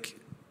 It's like,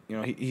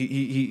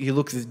 he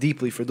looks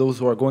deeply for those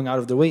who are going out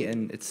of their way,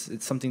 and it's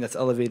something that's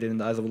elevated in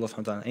the eyes of Allah subhanahu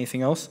wa ta'ala.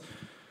 Anything else?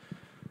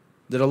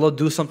 Did Allah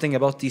do something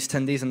about these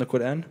 10 days in the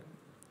Quran?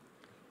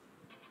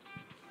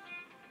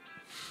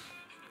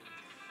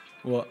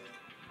 What?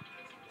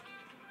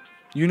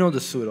 You know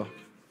the surah.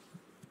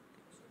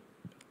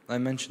 I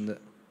mentioned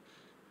it.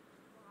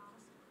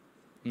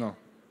 No.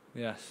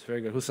 Yes,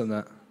 very good. Who said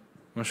that?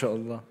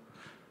 MashaAllah.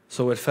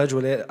 So al-Fajr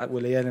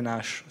wa-layalin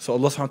ashr. So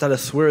Allah subhanahu wa ta'ala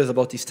swears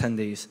about these 10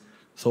 days.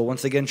 So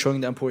once again showing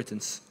the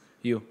importance.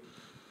 You.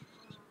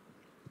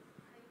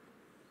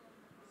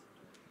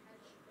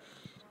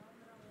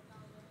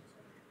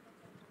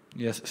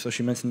 Yes, so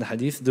she mentioned the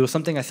hadith. There was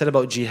something I said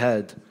about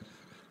jihad.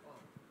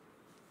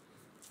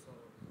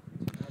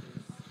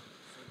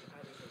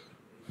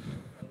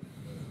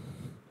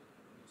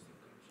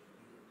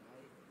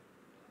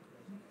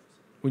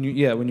 When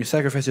you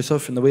sacrifice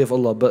yourself in the way of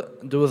Allah,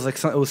 but there was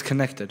it was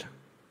connected.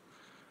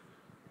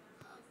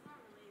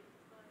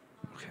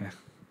 Okay.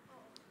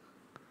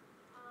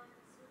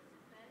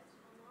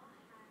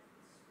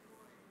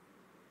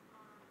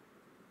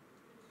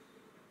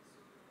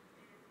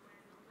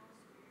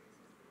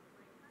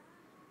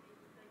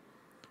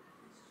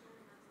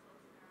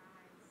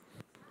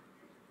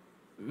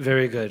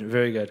 Very good,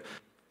 very good.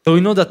 So we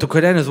know that the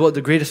Quran is what?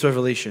 The greatest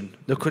revelation.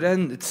 The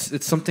Quran,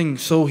 it's something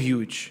so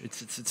huge.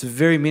 It's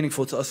very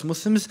meaningful to us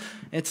Muslims.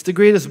 It's the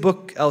greatest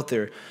book out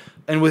there.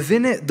 And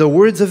within it, the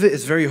words of it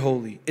is very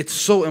holy. It's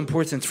so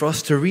important for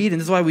us to read,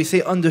 and this is why we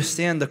say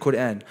understand the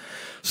Quran.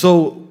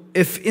 So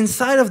if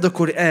inside of the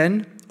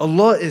Quran,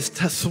 Allah is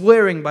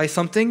swearing by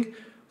something,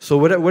 so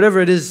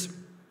whatever it is,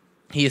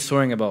 He is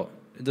swearing about.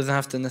 It doesn't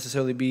have to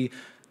necessarily be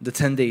the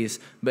 10 days.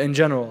 But in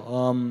general,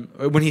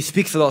 when He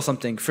speaks about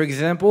something, for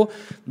example,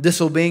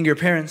 disobeying your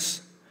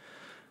parents,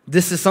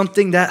 this is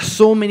something that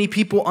so many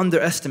people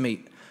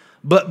underestimate.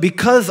 But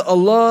because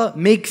Allah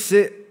makes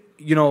it,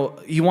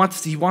 He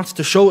wants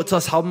to show it to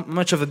us how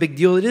much of a big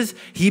deal it is,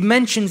 He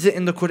mentions it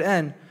in the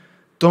Quran.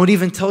 Don't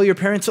even tell your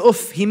parents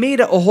off. He made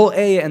it a whole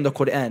ayah in the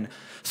Quran.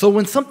 So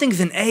when something's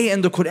an ayah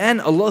in the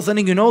Quran, Allah is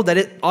letting you know that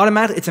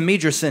it's a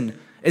major sin.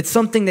 It's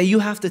something that you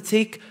have to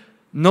take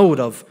note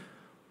of.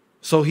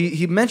 So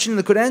he mentioned in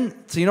the Quran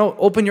to,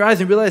 open your eyes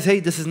and realize, hey,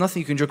 this is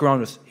nothing you can joke around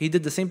with. He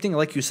did the same thing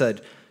like you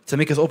said, to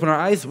make us open our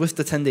eyes with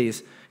the 10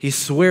 days. He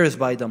swears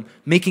by them,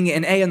 making it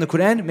an ayah in the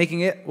Quran,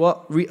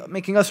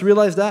 making us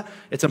realize that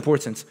it's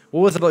important.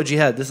 What was about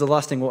jihad? This is the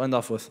last thing we'll end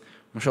off with.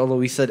 MashaAllah,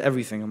 we said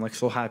everything. I'm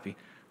so happy.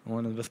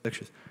 One of the best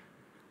lectures.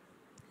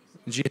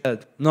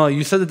 Jihad. No,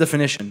 you said the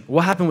definition.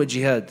 What happened with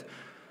jihad?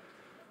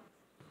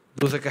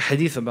 There was a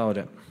hadith about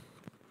it.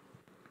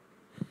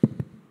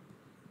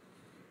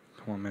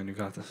 Come on, man, you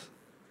got this.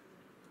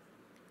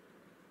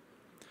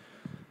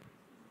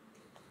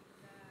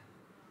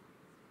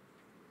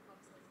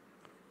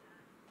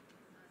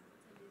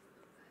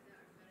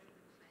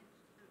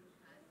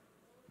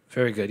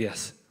 Very good,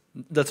 yes.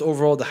 That's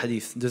overall the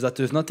hadith.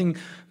 There's nothing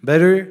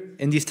better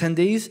in these 10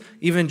 days,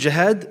 even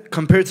jihad,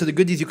 compared to the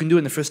good deeds you can do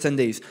in the first 10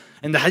 days.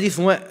 And the hadith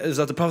is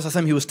that the Prophet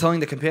ﷺ, he was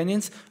telling a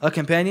companion,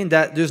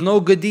 that there's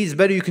no good deeds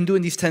better you can do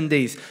in these 10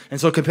 days.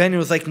 And so a companion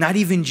was like, not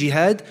even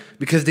jihad,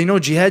 because they know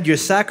jihad, you're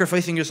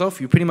sacrificing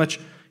yourself, you pretty much,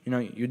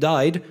 you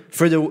died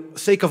for the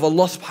sake of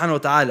Allah subhanahu wa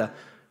ta'ala,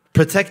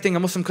 protecting a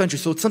Muslim country.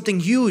 So it's something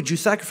huge, you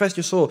sacrificed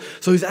your soul.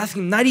 So he's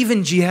asking, not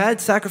even jihad,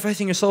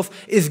 sacrificing yourself,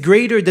 is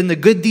greater than the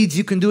good deeds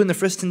you can do in the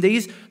first 10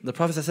 days? The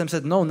Prophet ﷺ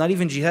said, no, not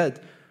even jihad.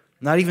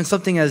 Not even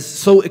something as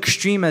so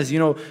extreme as,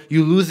 you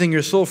losing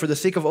your soul for the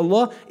sake of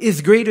Allah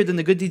is greater than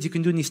the good deeds you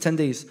can do in these 10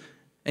 days.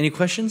 Any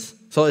questions?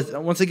 So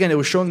once again, it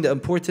was showing the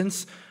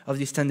importance of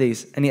these 10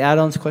 days. Any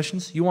add-ons,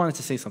 questions? You wanted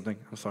to say something.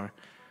 I'm sorry.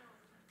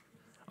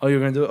 Oh,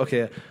 you're going to do it?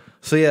 Okay.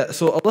 So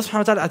Allah subhanahu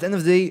wa ta'ala, at the end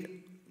of the day,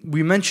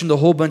 we mentioned a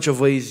whole bunch of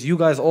ways. You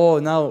guys all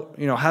now,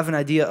 have an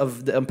idea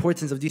of the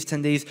importance of these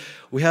 10 days.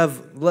 We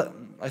have,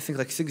 I think,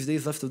 like 6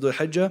 days left of the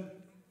Hajjah.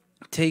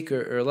 Take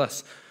or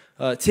less.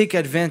 Take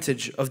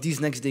advantage of these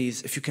next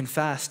days. If you can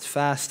fast.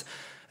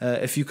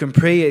 If you can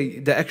pray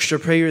the extra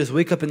prayers,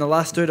 wake up in the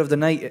last third of the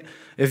night.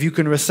 If you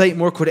can recite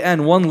more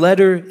Quran, 1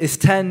 letter is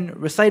 10.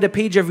 Recite a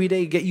page every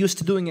day. Get used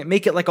to doing it.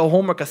 Make it like a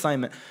homework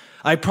assignment.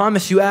 I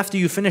promise you, after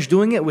you finish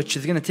doing it, which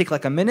is going to take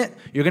like a minute,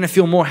 you're going to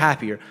feel more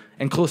happier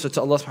and closer to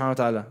Allah subhanahu wa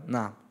ta'ala.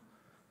 Nah.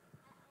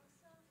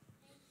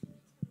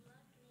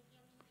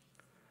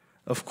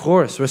 Of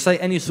course,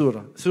 recite any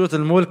surah. Surah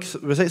Al-Mulk,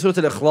 recite Surah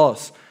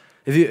Al-Ikhlas.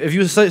 If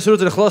you recite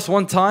Surah Al-Ikhlas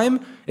 1 time,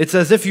 it's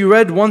as if you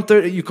read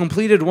 1/3, you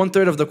completed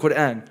 1/3 of the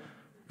Quran.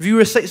 If you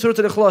recite Surah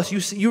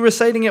Al-Ikhlas, you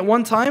reciting it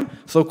 1 time,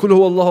 so Qul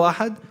huwa Allahu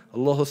ahad,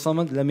 Allahu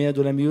samad, lam yalid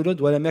wa lam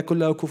yulad, wa lam yakul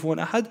lahu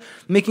kufuwan ahad,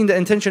 making the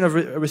intention of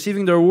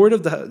receiving the reward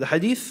of the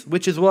hadith,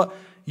 which is what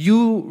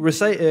you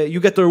recite. You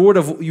get the reward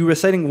of you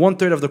reciting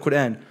 1/3 of the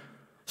Quran.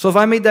 So if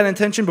I made that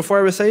intention before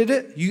I recited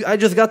it, I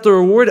just got the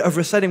reward of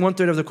reciting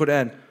 1/3 of the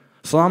Quran.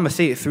 So I'm going to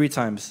say it 3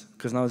 times,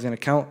 because now it's going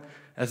to count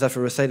as if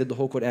I recited the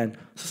whole Quran.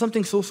 So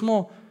something so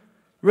small.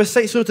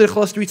 Recite Surah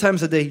Al-Ikhlas 3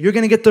 times a day. You're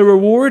going to get the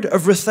reward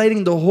of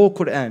reciting the whole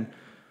Quran.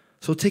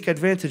 So take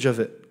advantage of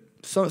it.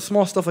 So,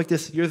 small stuff like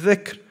this. Your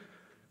dhikr,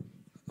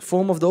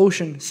 foam of the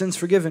ocean, sins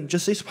forgiven.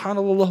 Just say Subhanallah,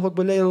 Allahu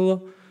Akbar, La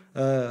ilaha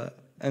illallah,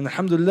 and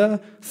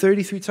Alhamdulillah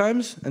 33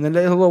 times, and then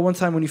La ilaha illallah 1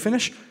 time when you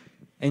finish,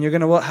 and you're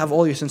going to have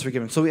all your sins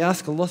forgiven. So we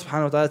ask Allah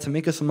subhanahu wa ta'ala to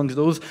make us amongst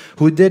those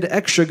who did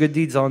extra good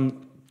deeds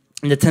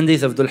in the 10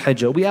 days of Dhul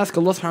Hijjah. We ask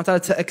Allah subhanahu wa ta'ala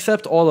to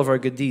accept all of our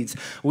good deeds.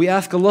 We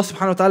ask Allah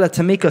subhanahu wa ta'ala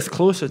to make us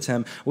closer to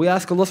Him. We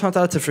ask Allah subhanahu wa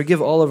ta'ala to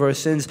forgive all of our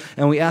sins.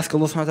 And we ask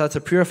Allah subhanahu wa ta'ala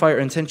to purify our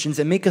intentions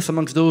and make us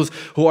amongst those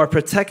who are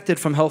protected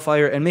from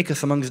hellfire and make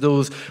us amongst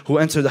those who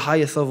enter the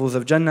highest levels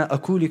of Jannah.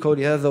 أقول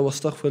قولي هذا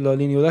واستغفر الله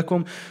لي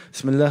ولكم.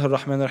 بسم الله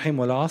الرحمن الرحيم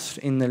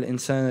والعصر إن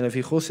الإنسان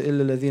لفي خسر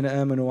إلا الذين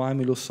آمنوا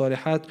وعملوا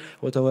الصالحات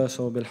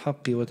وتواصوا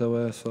بالحق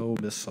وتواصوا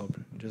بالصبر.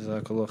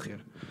 جزاك الله خير.